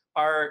you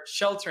are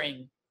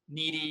sheltering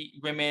needy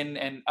women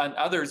and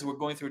others who are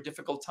going through a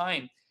difficult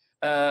time.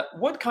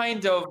 What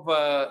kind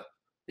of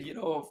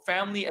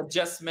family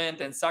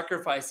adjustment and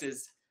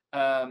sacrifices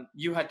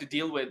you had to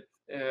deal with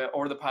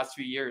over the past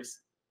few years?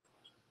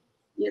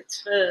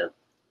 it's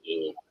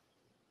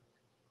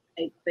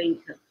I think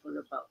for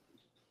about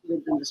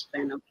within the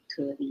span of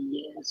 30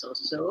 years or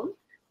so,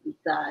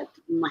 that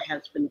my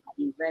husband has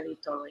been very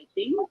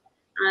tolerating.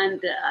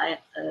 And I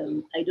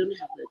don't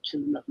have the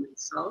children of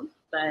myself,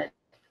 but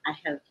I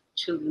have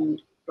children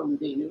from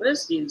the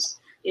universities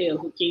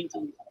who came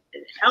to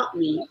help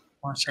me,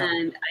 Mashallah.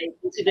 and I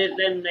consider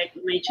them like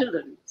my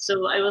children.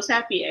 So I was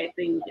happy. I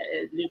think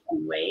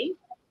different way,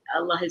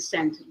 Allah has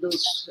sent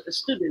those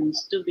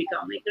students to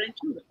become my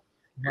grandchildren,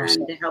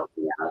 and they help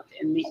me out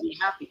and make me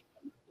happy.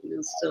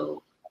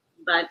 So,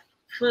 but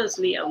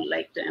firstly, I would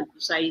like to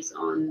emphasize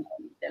on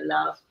the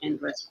love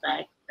and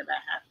respect that I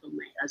have for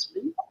my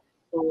husband,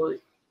 for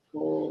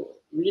for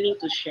willing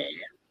to share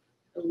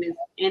with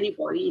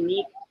anybody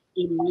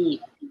in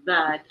need.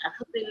 But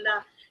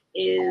Alhamdulillah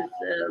is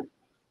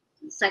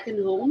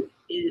second home.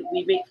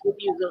 We make full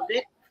use of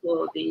it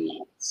for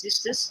the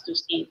sisters to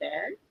stay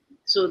there,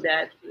 so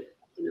that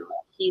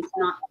he's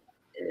not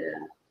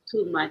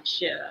too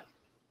much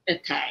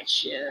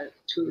attached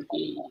to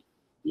the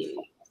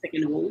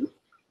second home,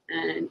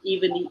 and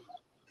even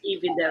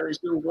there is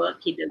no work,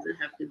 he doesn't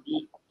have to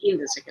be in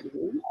the second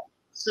home.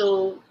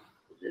 So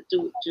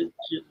to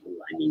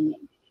I mean,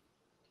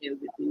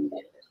 within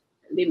the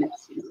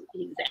limits,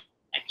 his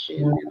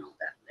action and all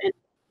that, and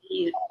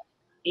he,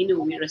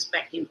 we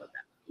respect him for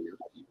that.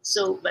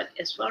 So, but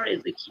as far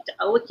as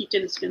our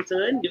kitchen is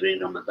concerned,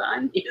 during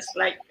Ramadan, it's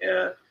like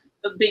a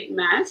big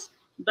mess.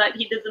 But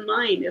he doesn't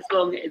mind as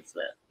long as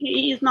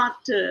he is not.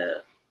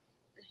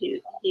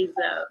 He's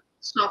a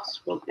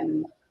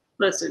soft-spoken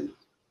person,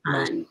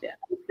 and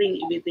I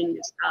think everything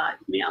is hard.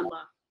 May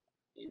Allah,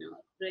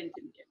 grant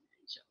him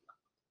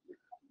inshallah.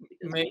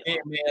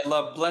 May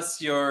Allah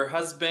bless your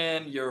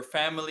husband, your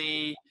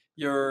family,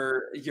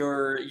 your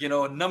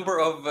number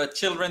of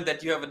children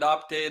that you have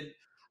adopted.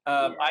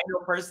 I know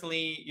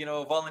personally,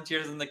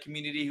 volunteers in the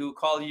community who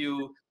call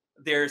you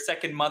their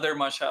second mother,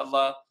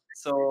 mashallah.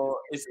 So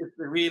it's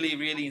really,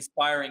 really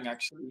inspiring,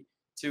 actually,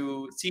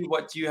 to see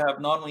what you have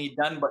not only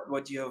done, but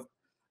what you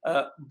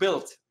have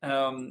built,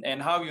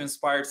 and how you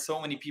inspired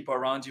so many people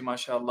around you,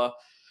 mashallah.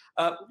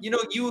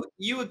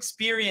 You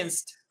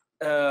experienced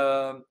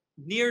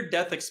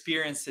near-death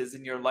experiences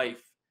in your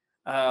life,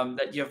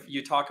 that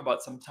you talk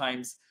about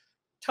sometimes.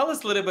 Tell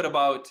us a little bit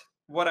about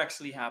what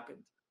actually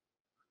happened.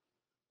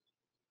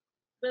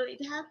 Well,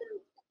 it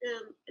happened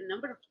a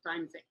number of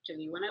times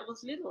actually. When I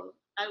was little,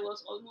 I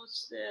was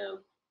almost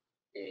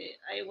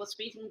I was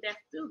facing death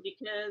too,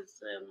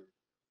 because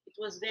it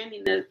was then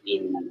in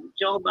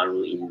Johor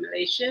Bahru in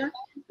Malaysia,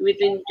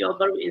 within Johor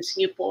Bahru in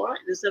Singapore.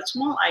 There's a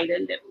small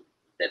island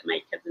that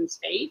my cousin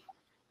stayed,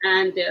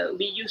 and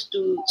we used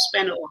to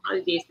spend our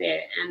holidays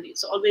there. And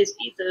it's a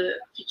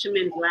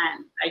fisherman's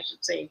land, I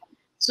should say.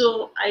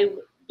 So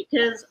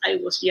because I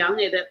was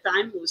young at that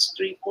time, I was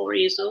 3, 4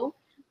 years old,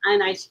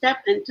 and I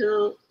stepped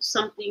into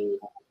something,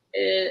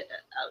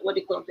 what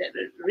do you call that,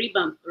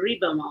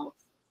 river mouth,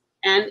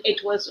 and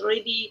it was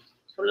already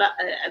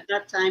at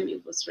that time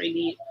it was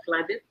really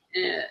flooded.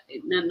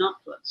 No,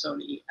 not flood,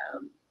 sorry,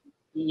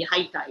 the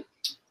high tide.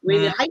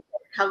 When the high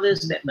tide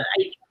covers that, but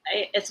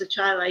as a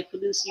child I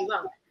couldn't see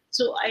well,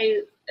 so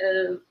I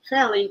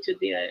fell into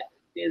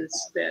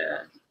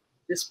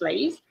this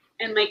place,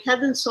 and my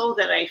cousin saw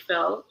that I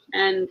fell,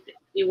 and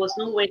there was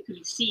nowhere to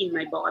be seen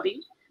my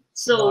body,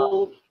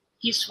 so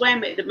he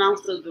swam at the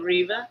mouth of the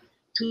river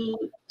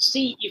to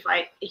see if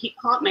he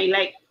caught my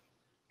legs,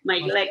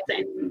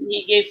 and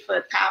he gave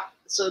a tap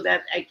so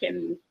that I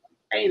can,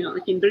 I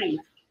can breathe.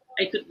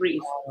 I could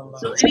breathe.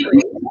 So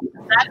anyway,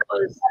 that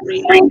was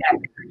really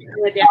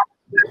the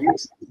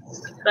experience.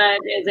 But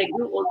as I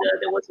grew older,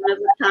 there was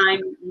another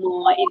time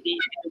more in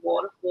the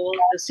waterfall.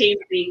 The same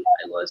thing.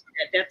 I was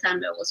at that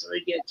time. I was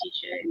already a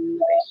teacher in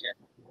Malaysia,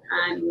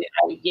 and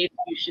I gave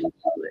tuition to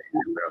a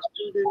number of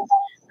students.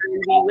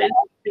 And we went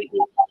to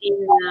picnic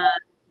in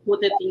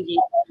Kota Tinggi.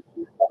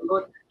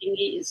 Kota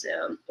Tinggi is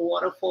a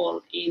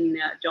waterfall in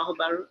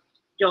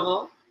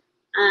Johor,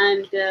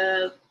 and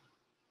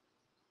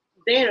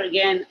there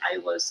again I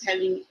was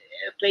having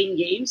playing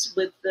games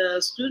with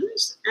the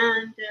students,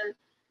 and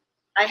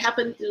I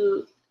happened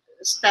to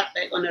step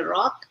back on a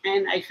rock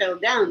and I fell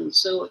down.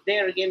 So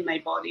there again, my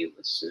body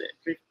was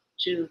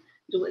to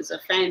towards a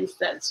fence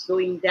that's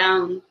going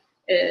down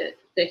the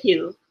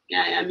hill.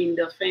 Yeah, I mean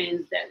the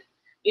fence that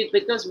it,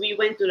 because we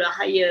went to the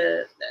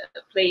higher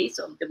place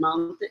of the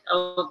mountain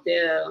of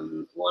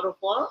the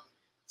waterfall.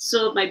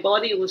 So my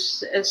body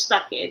was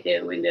stuck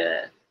there when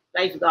the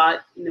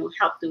lifeguard,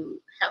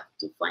 helped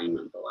to find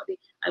my body.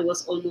 I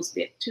was almost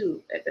dead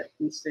too at that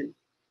instant.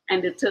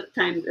 And the third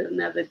time,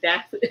 another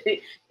death.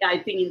 I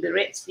think in the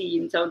Red Sea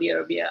in Saudi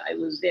Arabia, I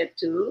was there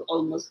too,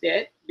 almost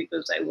dead,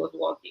 because I was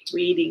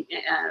wading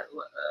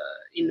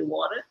in the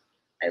water.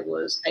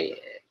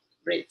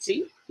 Red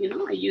Sea.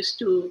 I used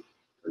to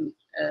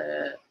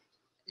uh,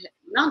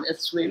 not a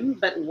swim,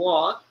 but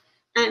walk.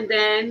 And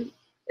then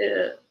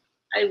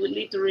I would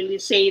literally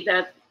say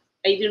that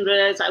I didn't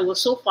realize I was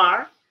so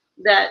far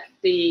that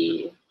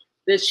the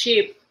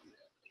ship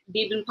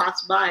didn't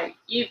pass by.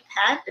 If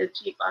had a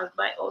ship passed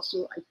by,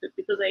 also I could,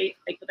 because I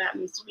could have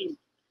me swim.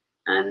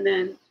 And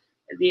then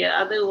the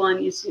other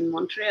one is in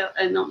Montreal,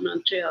 not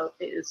Montreal,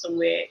 it is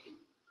somewhere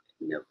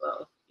in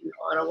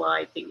Ottawa,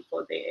 I think,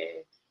 for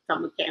the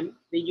summer camp,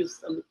 the youth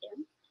summer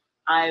camp.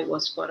 I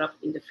was caught up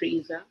in the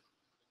freezer.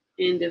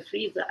 In the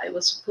freezer, I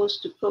was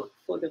supposed to cook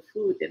for the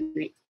food the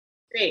next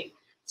day.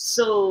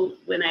 So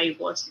when I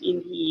was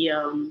in the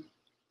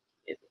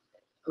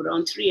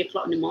around 3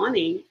 o'clock in the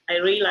morning, I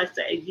realized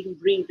that I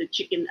didn't bring the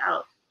chicken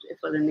out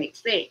for the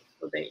next day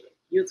for the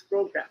youth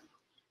program.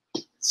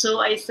 So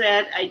I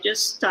said I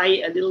just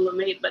tie a little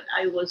maid, but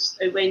I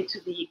went to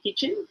the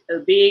kitchen, a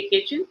big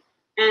kitchen,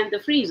 and the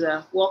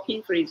freezer,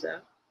 walk-in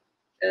freezer.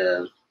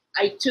 Uh,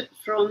 I took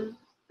from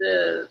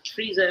the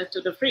freezer to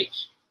the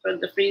fridge, from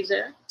the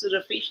freezer to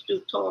the fridge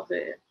to thaw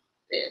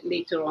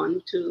later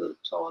on to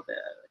thaw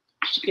the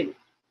chicken,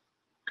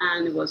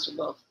 and it was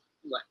about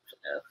what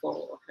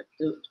for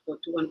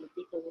 200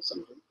 people or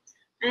something.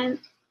 And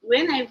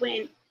when I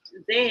went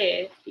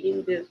there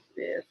in the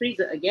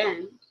freezer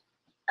again,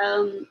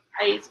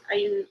 I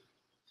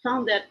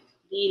found that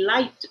the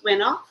light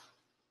went off.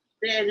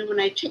 Then when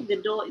I checked, the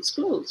door is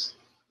closed,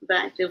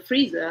 but the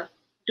freezer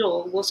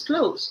door was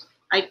closed.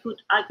 I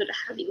could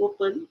hardly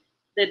open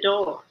the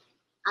door.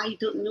 I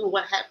don't know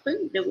what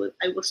happened.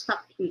 I was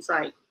stuck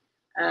inside.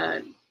 Uh,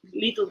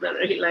 Little did I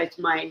realize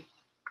my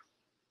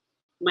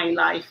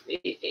life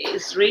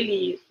is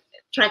really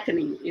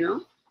threatening.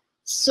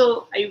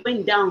 So I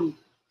went down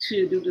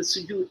to do the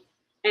sujood,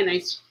 and I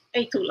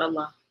told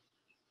Allah,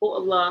 "Oh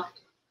Allah,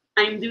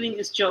 I'm doing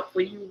this job for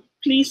you.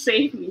 Please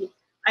save me.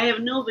 I have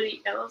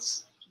nobody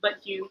else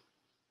but you.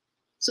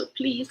 So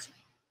please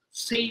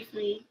save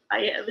me.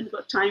 I haven't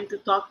got time to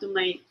talk to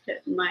my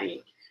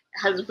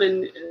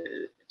husband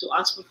to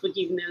ask for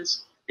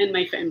forgiveness and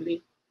my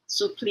family.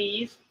 So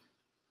please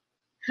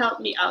help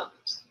me out."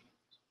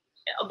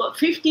 About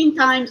 15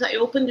 times I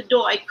opened the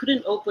door. I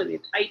couldn't open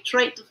it. I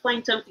tried to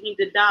find something in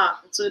the dark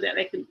so that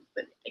I could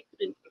open it. I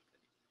couldn't open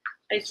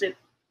it. I said,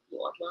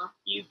 "Oh Allah,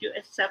 you do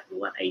accept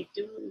what I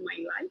do in my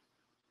life.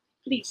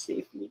 Please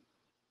save me,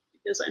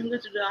 because I'm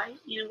going to die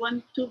in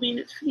 1, 2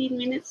 minutes, 3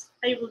 minutes.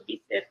 I will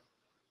be dead.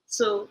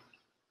 So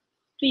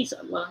please,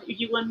 Allah, if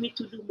you want me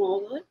to do more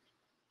work,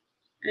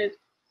 and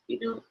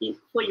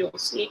for your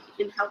sake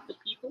and help the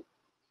people,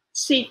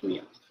 save me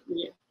out from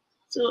here."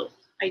 So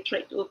I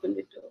tried to open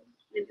the door,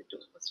 and the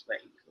door was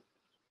very open.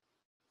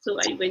 So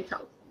I went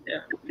out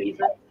the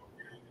freezer,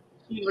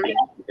 shivering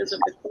because of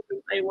the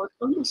cold. I was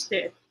almost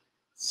dead.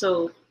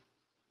 So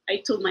I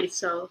told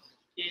myself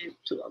and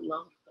to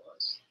Allah, of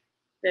course,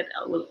 that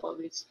I will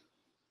always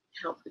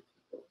help the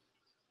people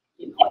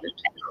in order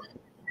to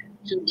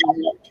do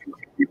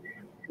it.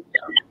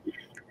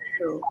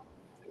 So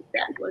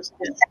that was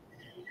the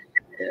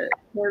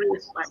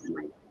scariest part of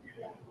my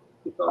life,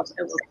 because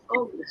I was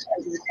always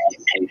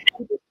I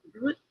couldn't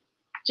do it.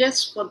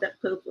 just for that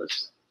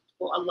purpose,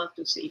 for Allah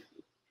to save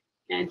me.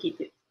 And He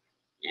did.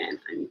 And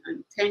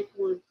I'm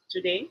thankful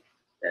today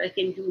that I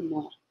can do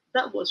more.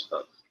 That was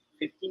about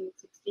 15,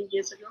 16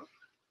 years ago.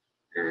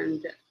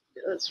 And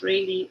it was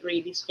really,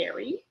 really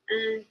scary,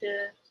 and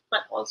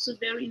but also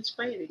very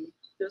inspiring,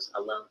 because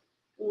Allah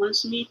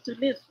wants me to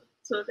live.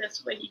 So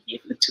that's why He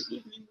gave it to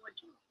give me more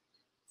job.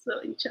 So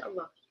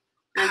inshallah.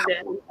 And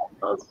then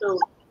also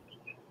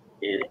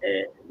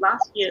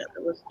last year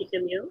I was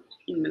taken ill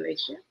in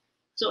Malaysia.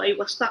 So I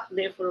was stuck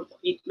there for about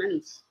 8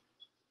 months.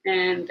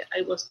 And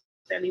I was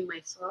telling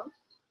myself,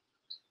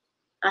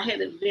 I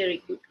had a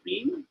very good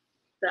dream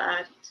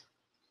that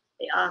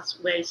I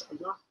asked, where is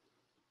Allah?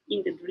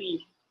 In the dream.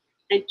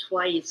 And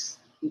twice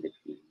in the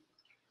dream.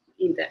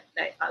 In that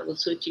I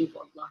was searching for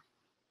Allah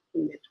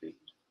in the dream.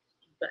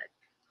 But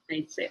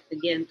I said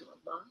again to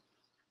Allah,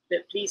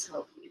 that please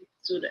help me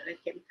so that I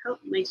can help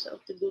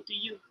myself to go to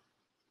you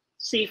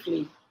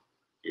safely.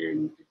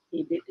 And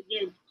He did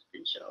again,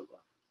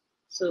 inshallah.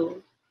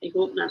 So I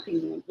hope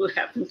nothing more will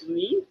happen to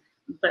me,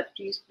 but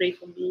please pray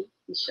for me,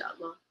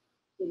 inshallah.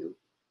 It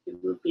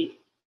will be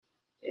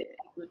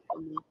good for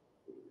me.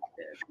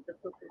 The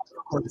purpose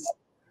of course.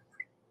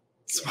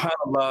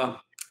 SubhanAllah.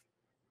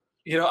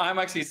 I'm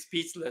actually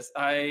speechless.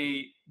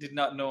 I did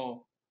not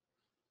know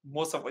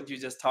most of what you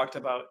just talked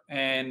about.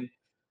 And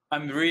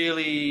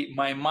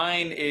my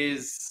mind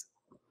is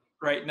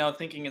right now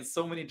thinking in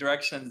so many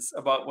directions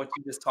about what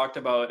you just talked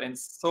about, and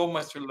so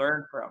much to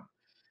learn from.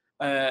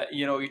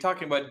 You're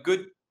talking about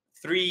good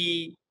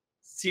 3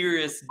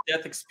 serious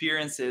death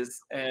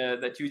experiences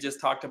that you just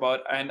talked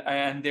about,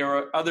 and there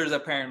are others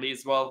apparently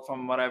as well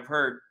from what I've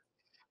heard.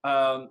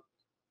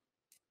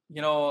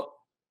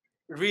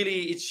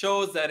 Really it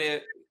shows that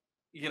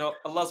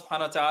Allah subhanahu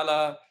wa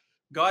ta'ala,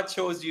 God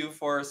chose you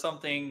for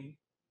something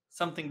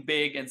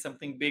big and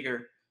something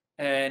bigger.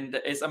 And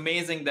it's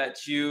amazing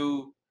that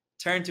you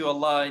turn to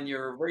Allah in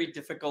your very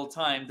difficult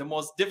time, the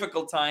most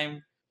difficult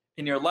time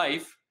in your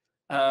life,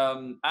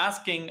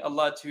 asking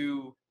Allah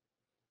to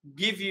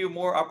give you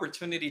more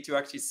opportunity to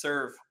actually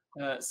serve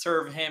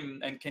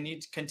Him, and can you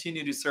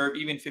continue to serve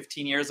even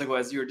 15 years ago,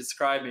 as you were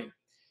describing.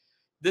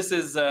 This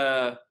is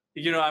I'm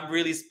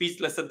really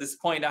speechless at this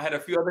point. I had a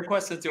few other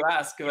questions to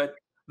ask, but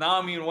now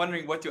I'm even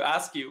wondering what to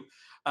ask you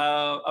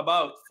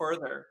about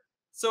further.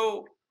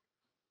 So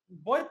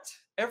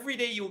every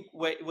day you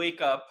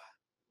wake up,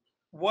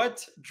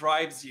 what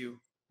drives you?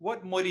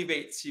 What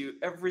motivates you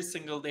every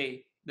single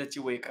day that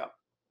you wake up?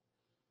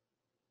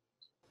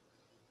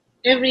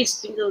 every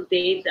single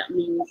day, that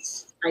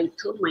means I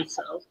told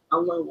myself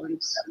Allah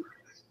wants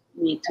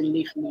me to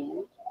live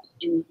more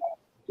and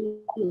do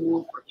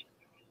more for Him.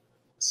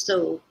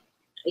 So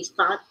I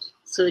start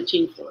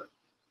searching for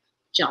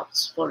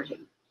jobs for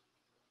Him.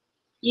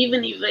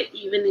 Even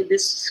in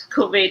this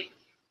COVID,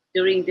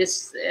 during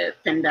this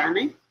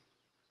pandemic,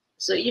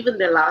 so even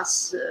the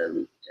last,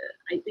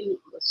 I think it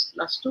was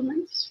last 2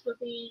 months for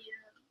the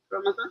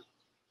Ramadan,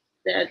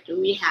 that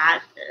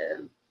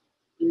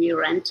we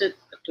rented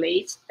a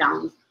place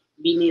down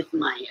beneath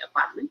my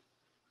apartment,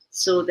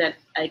 so that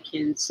I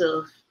can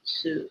serve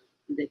the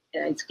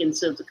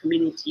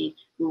community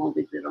more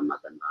with the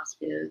Ramadan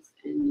baskets,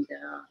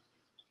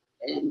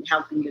 and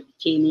helping the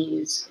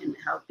detainees, and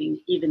helping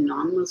even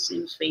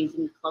non-Muslims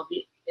facing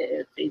COVID,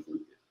 facing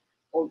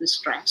all the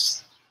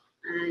stress,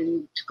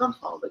 and to come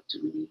forward to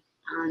me,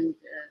 and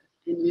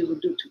we will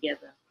do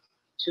together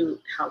to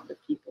help the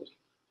people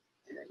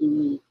in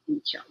need,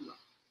 inshallah.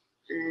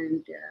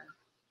 And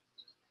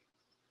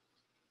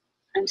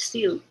I'm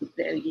still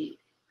very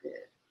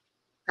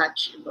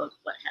touched about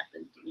what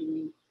happened to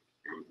me,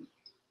 and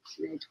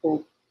I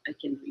hope I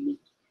can really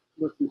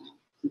work more,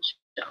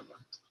 inshallah.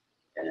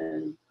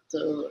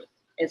 So,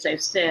 as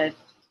I've said,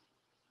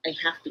 I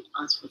have to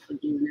ask for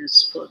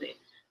forgiveness for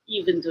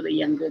even to the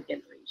younger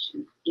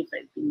generation, if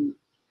I've been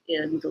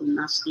a little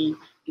nasty,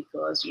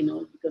 because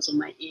of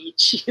my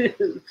age,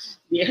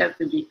 they have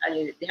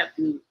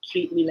to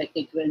treat me like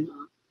a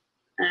grandma,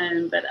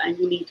 but I'm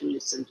willing to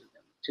listen to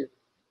them too.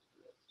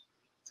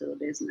 So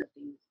there's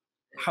nothing.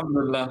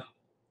 Alhamdulillah.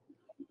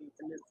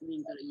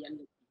 Listening to the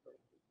younger people,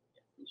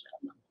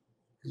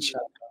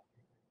 inshallah.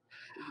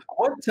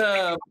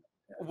 What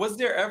was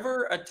there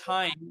ever a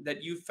time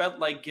that you felt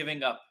like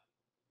giving up?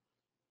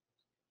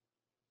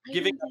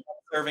 Giving up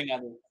serving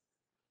others?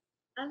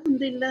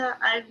 Alhamdulillah,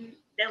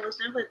 there was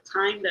never a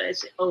time that I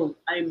said, "Oh,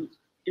 I'm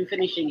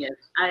finishing it."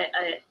 I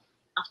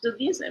after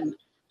this,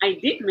 I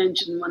did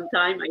mention one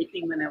time, I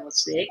think when I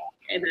was sick,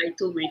 and I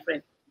told my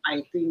friend,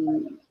 "I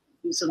think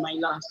this is my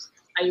last.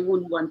 I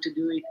wouldn't want to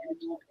do it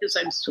anymore because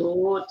I'm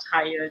so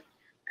tired."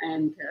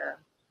 And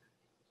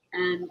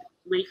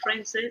my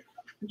friend said,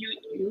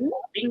 "You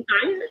being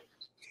tired?"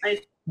 I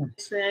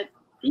said,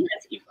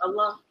 "Yes, if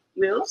Allah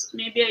wills,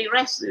 maybe I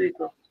rest a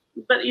little.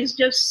 But it's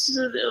just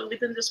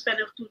within the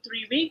span of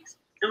 2-3 weeks,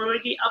 I'm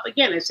already up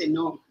again." I said,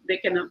 "No,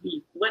 that cannot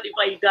be. What if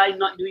I die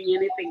not doing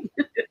anything?"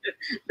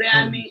 Then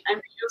I'm a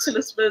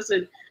useless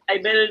person. I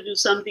better do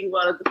something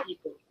for other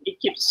people. It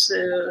keeps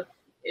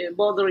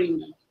bothering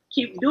me.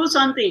 Do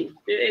something,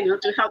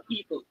 to help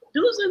people.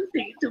 do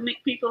something to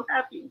make people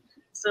happy.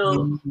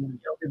 So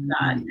with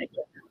that, I can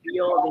be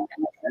all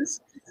the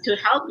answers to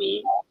help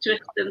me to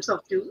help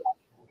themselves too,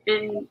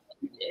 and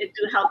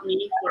to help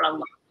me for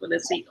Allah, for the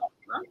sake of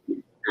Allah,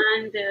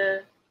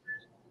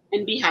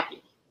 and be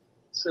happy.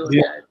 So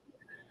Yeah,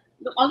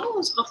 that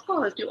almost, of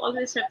course, you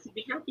always have to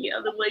be happy.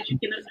 Otherwise, you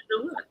cannot do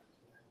the work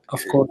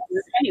of and course.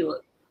 any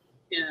work.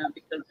 Yeah,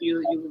 because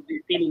you will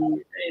be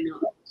feeling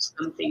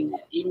something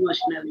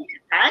emotionally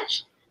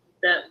attached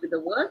with the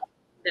work.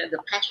 The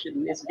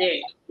passion is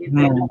there. They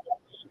Hmm. do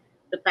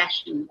the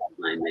passion.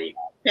 My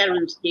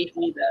parents gave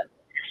me the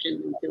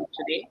passion until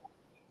today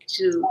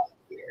to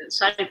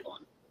strive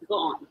on, go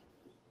on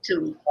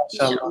to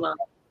Inshallah. inshallah.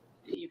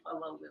 If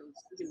Allah wills,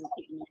 He will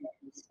keep me in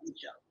peace,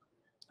 inshallah.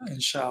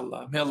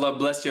 Inshallah. May Allah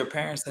bless your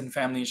parents and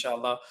family,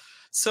 inshallah.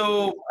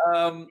 So,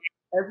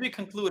 as we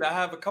conclude, I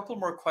have a couple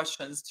more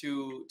questions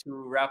to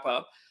wrap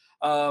up.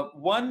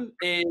 One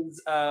is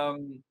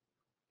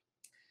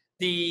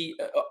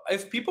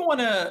if people want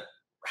to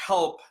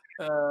help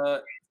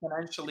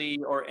financially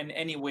or in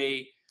any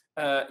way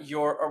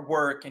your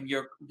work and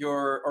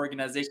your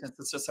organization,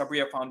 such as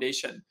Sabria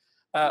Foundation,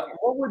 Yeah.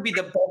 what would be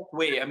the best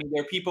way? I mean,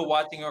 there are people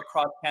watching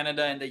across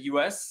Canada and the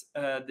US,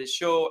 the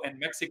show, and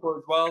Mexico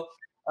as well.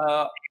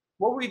 Uh,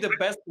 what would be the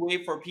best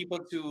way for people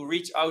to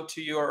reach out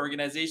to your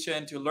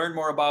organization, to learn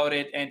more about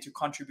it, and to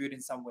contribute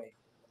in some way?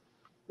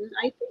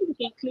 I think you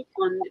can click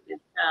on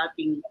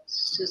being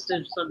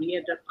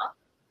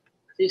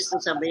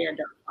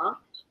sistersabria.org,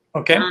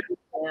 Okay. and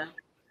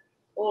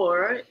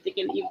or they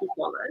can even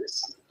call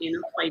us,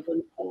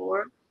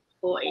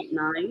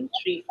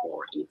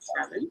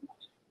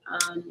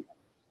 514-489-3487,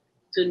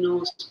 to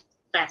know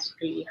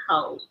specifically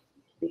how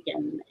they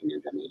can,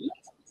 donate.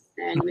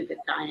 And with the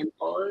time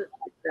or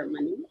with the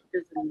money,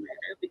 it doesn't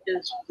matter,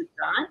 because with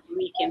that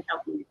we can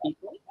help many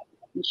people,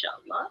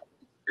 inshallah.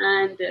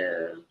 And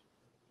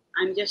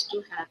I'm just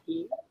too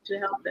happy to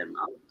help them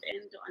out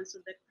and to answer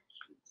their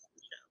questions,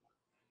 inshallah.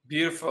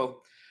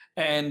 Beautiful.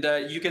 And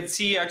you can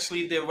see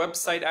actually the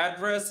website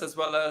address as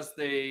well as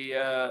the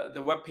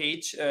web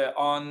page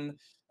on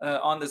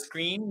the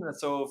screen.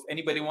 So if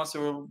anybody wants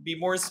to be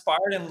more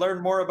inspired and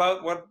learn more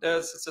about what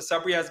Sister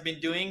Sabria has been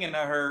doing and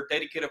her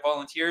dedicated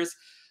volunteers,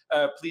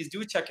 please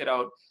do check it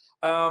out.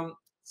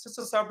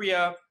 Sister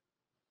Sabria,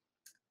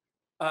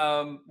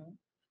 um,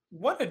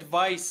 what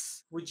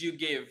advice would you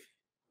give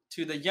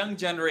to the young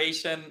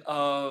generation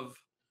of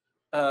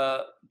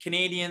uh,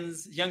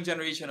 Canadians, young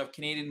generation of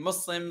Canadian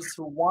Muslims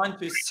who want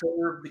to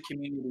serve the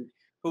community,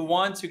 who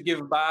want to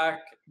give back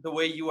the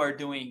way you are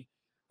doing?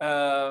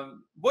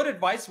 What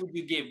advice would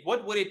you give?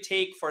 What would it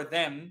take for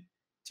them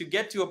to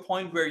get to a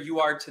point where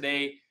you are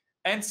today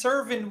and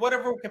serve in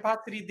whatever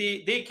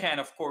capacity they can,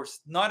 of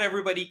course? Not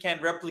everybody can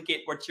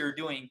replicate what you're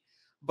doing,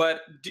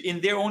 but in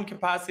their own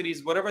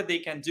capacities, whatever they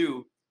can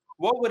do,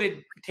 what would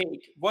it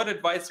take? What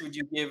advice would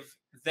you give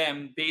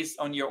them based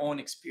on your own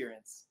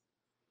experience?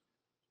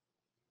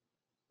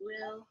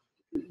 Well,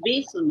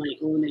 based on my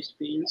own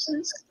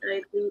experiences,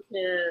 I think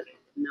a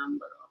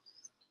number of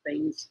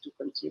things to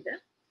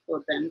consider,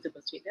 for them to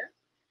consider.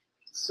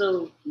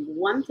 So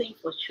one thing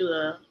for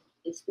sure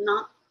is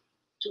not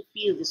to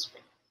feel this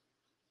way.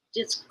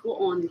 Just go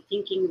on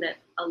thinking that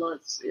Allah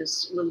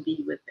will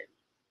be with them,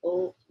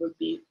 or will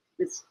be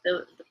with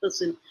the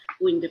person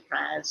who is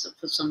depressed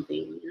for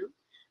something.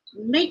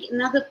 Make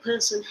another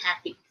person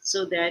happy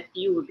so that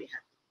you will be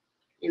happy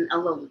and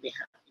Allah will be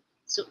happy.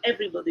 So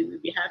everybody will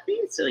be happy.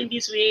 So in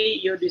this way,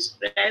 you're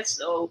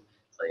distressed, or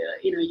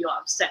you're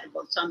upset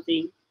about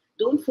something.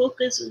 Don't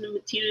focus on the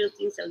material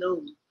things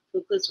alone.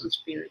 Focus on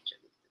spiritual.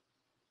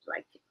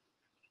 Like,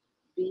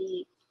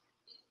 be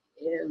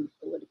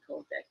what do you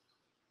call that?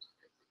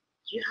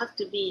 You have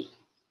to be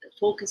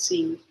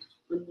focusing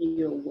on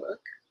your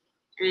work,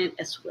 and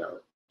as well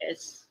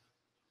as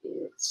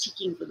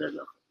seeking for the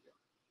love of God.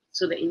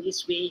 So that in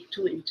this way,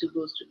 two and two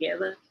goes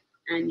together,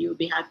 and you'll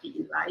be happy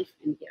in life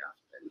and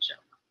hereafter,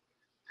 inshallah.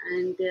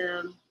 And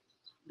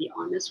be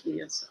honest with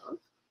yourself,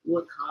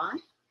 work hard,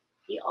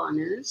 be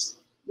honest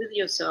with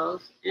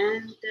yourself,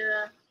 and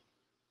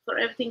for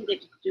everything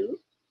that you do.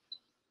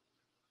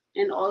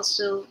 And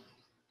also,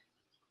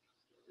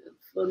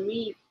 for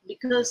me,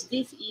 because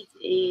this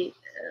is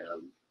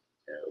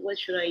what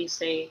should I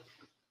say,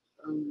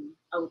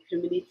 our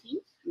community,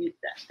 with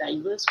that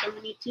diverse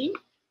community.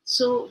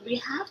 So we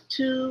have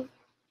to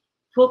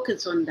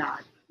focus on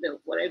that.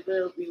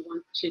 Whatever we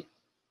want to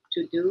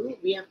do,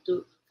 we have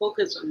to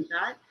focus on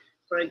that.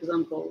 For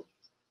example,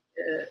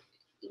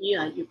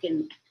 yeah, you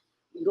can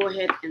go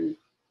ahead and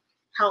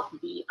help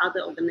the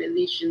other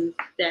organizations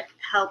that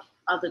help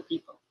other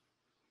people,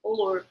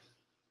 or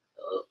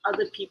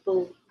other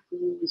people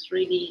who is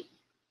really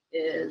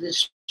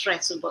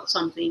stressed about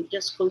something.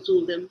 Just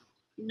console them,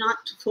 not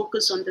to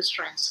focus on the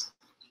stress,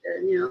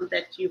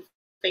 that you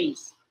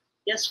face.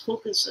 Just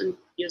focus on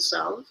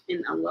yourself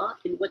and Allah,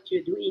 and what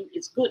you're doing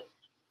is good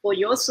for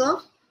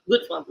yourself,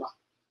 good for Allah,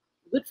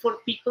 good for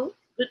people,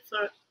 good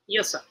for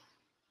yourself.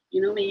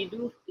 When you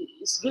do,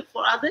 it's good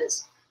for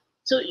others.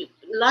 So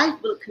life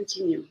will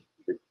continue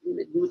with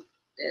good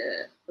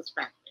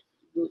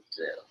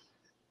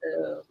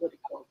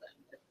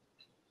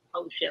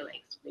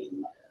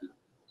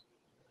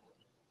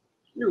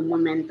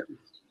momentum.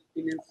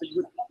 It's a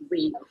good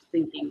way of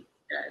thinking.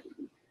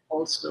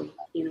 Also,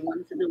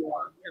 once in a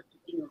while, you have to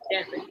think of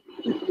death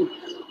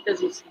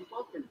because it's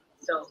important.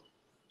 So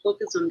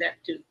focus on that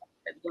too.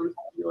 That once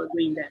you are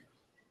doing that,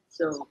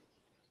 so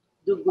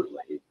do good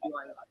while you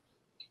are alive.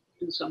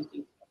 Do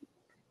something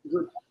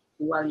good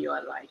while you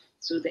are alive,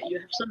 so that you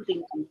have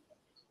something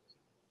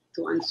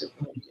to answer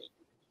for.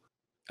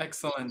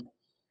 Excellent.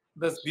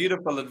 That's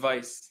beautiful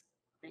advice.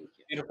 Thank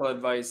you. Beautiful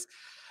advice.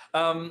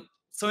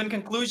 So in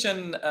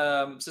conclusion,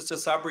 Sister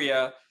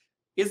Sabria,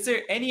 is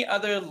there any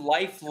other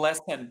life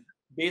lesson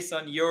based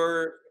on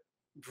your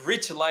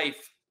rich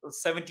life,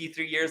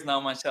 73 years now,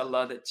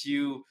 mashallah, that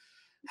you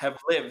have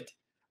lived?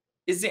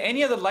 Is there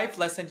any other life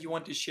lesson you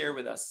want to share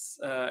with us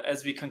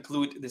as we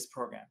conclude this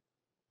program?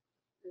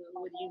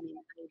 What do you mean?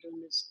 I don't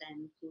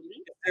understand fully.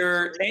 Is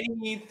there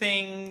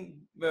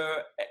anything,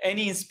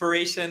 any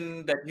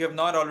inspiration that you have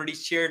not already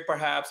shared,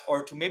 perhaps,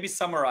 or to maybe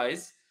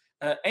summarize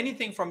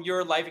anything from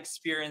your life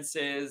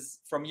experiences,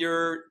 from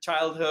your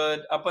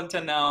childhood up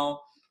until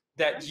now,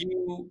 that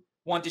you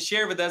want to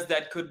share with us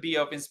that could be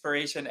of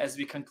inspiration as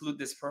we conclude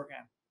this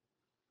program?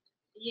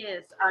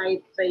 Yes, I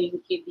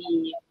think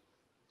the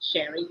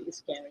sharing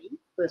is caring,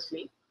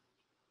 firstly.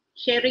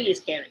 Sharing is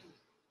caring.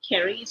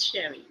 Caring is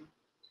sharing.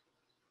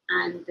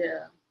 And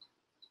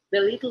the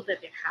little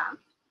that you have,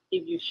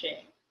 if you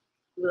share,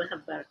 you will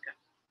have barakah.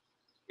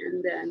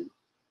 And then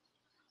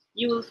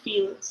you will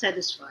feel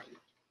satisfied.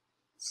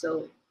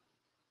 So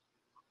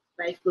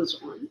life goes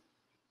on.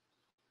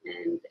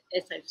 And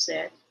as I've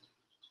said,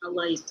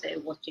 Allah is there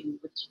watching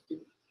what you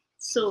do.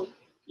 So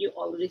you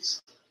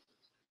always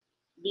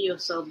be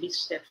yourself, be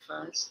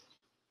steadfast,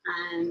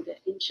 and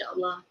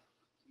inshallah,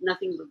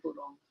 nothing will go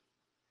wrong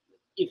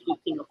if you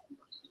think of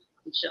Allah.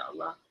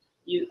 Inshallah,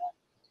 you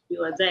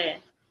are there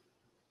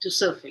to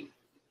serve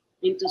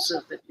and to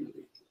serve the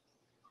community.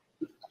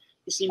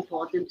 It's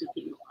important to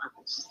think of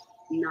others,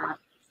 not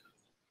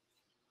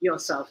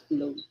yourself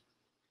alone.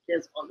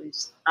 There's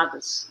always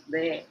others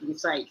there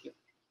inside you.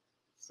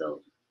 So,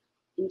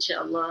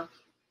 inshallah,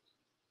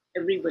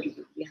 everybody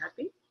will be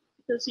happy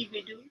because if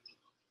you do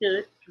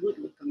good,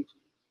 good will come to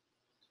you.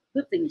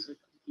 Good things will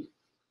come to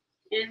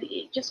you. And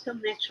it just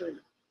comes naturally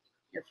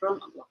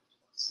from Allah, of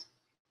course.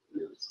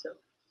 So.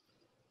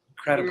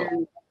 Incredible.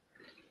 And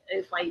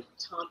if I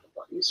talk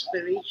about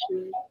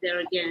inspiration, there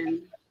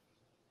again,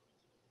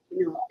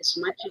 as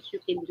much as you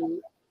can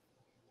do,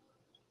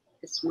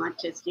 as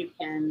much as you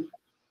can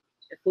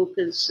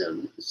focus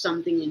on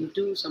something and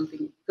do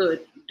something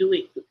good, do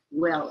it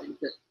well and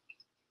good.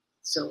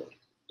 So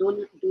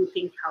don't do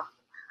things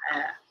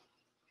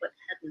what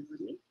happens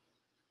with me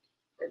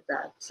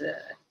that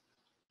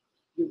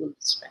you will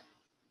expect.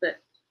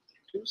 But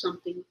do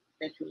something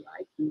that you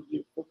like and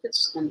you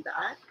focus on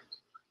that,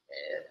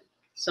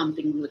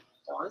 something good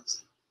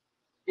cause,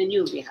 and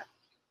you'll be happy,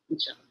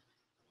 inshallah.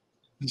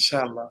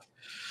 Inshallah.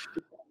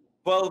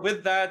 Well,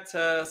 with that,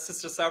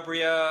 Sister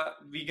Sabria,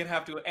 we're gonna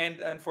have to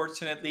end,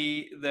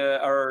 unfortunately,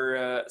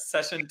 our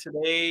session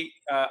today.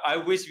 I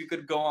wish we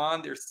could go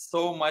on. There's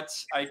so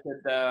much I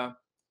could,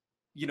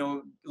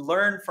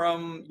 learn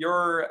from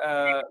your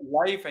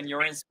life and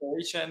your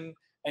inspiration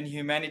and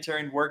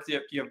humanitarian work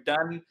that you have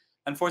done.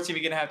 Unfortunately,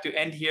 we're gonna have to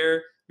end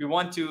here. We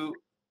want to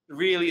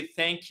really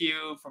thank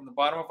you from the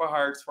bottom of our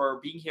hearts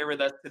for being here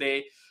with us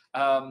today,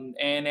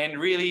 and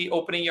really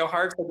opening your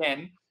hearts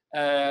again.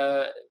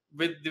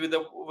 With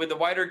the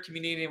wider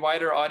community,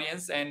 wider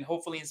audience, and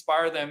hopefully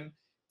inspire them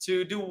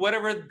to do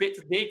whatever bit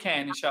they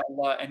can,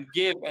 inshallah, and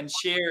give and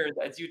share,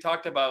 as you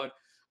talked about,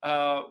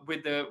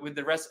 with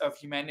the rest of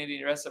humanity,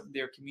 the rest of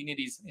their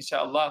communities,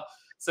 inshallah.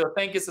 So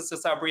thank you, Sister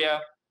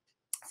Sabria,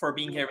 for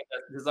being here with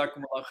us.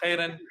 Jazakumullah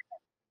khairan.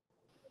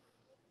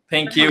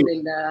 Thank you.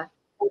 Thank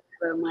you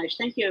very much.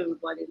 Thank you,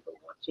 everybody, for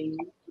watching,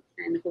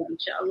 and hope,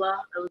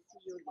 inshallah, I will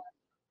see you again.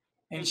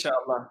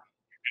 Inshallah.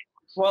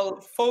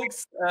 Well,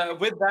 folks,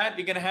 with that,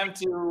 we're going to have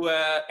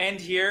to end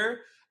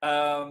here.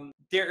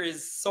 There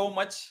is so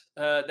much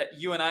that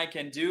you and I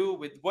can do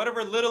with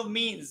whatever little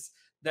means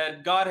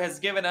that God has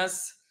given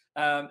us.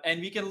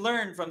 And we can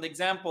learn from the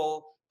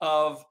example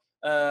of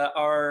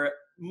our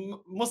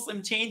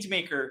Muslim change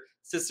maker,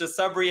 Sister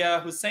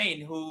Sabria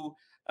Hussein, who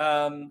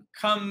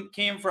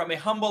came from a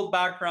humble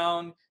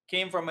background,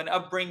 came from an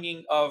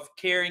upbringing of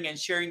caring and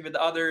sharing with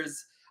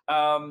others,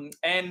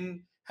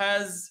 and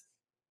has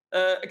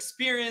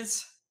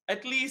experience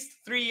at least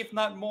 3, if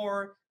not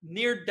more,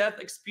 near-death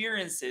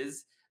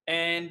experiences,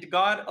 and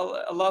God,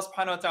 Allah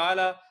subhanahu wa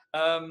ta'ala,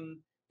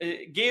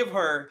 gave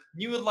her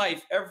new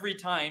life every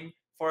time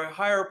for a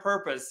higher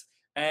purpose,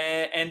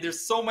 and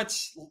there's so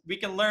much we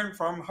can learn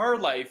from her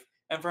life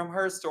and from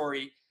her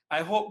story.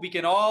 I hope we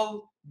can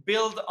all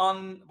build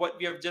on what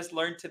we have just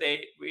learned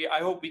today. I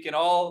hope we can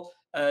all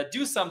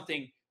do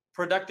something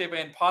productive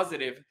and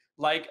positive,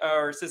 like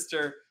our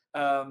sister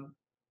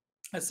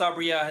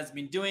Sabria has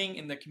been doing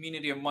in the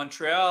community of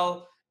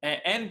Montreal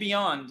and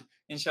beyond,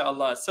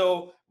 inshallah.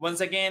 So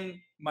once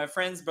again, my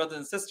friends, brothers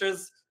and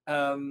sisters,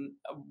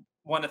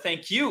 want to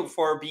thank you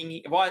for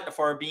being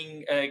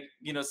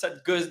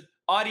such good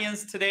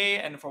audience today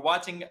and for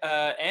watching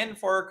and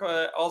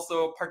for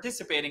also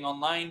participating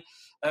online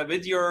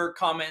with your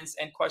comments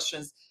and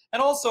questions.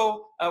 And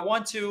also, I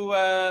want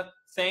to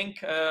thank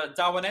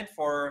Dawanet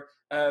for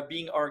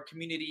being our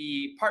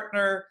community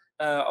partner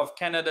of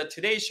Canada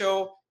Today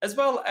show, as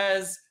well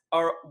as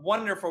our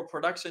wonderful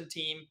production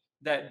team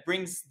that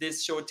brings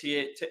this show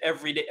to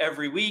every day,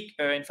 every week,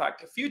 in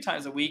fact, a few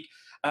times a week.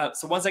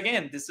 So once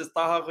again, this is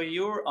Taha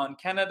Ghayur on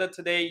Canada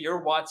Today.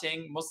 You're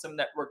watching Muslim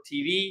Network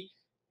TV.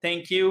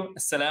 Thank you.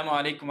 Assalamu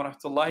alaikum wa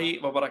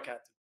rahmatullahi wa barakatuh.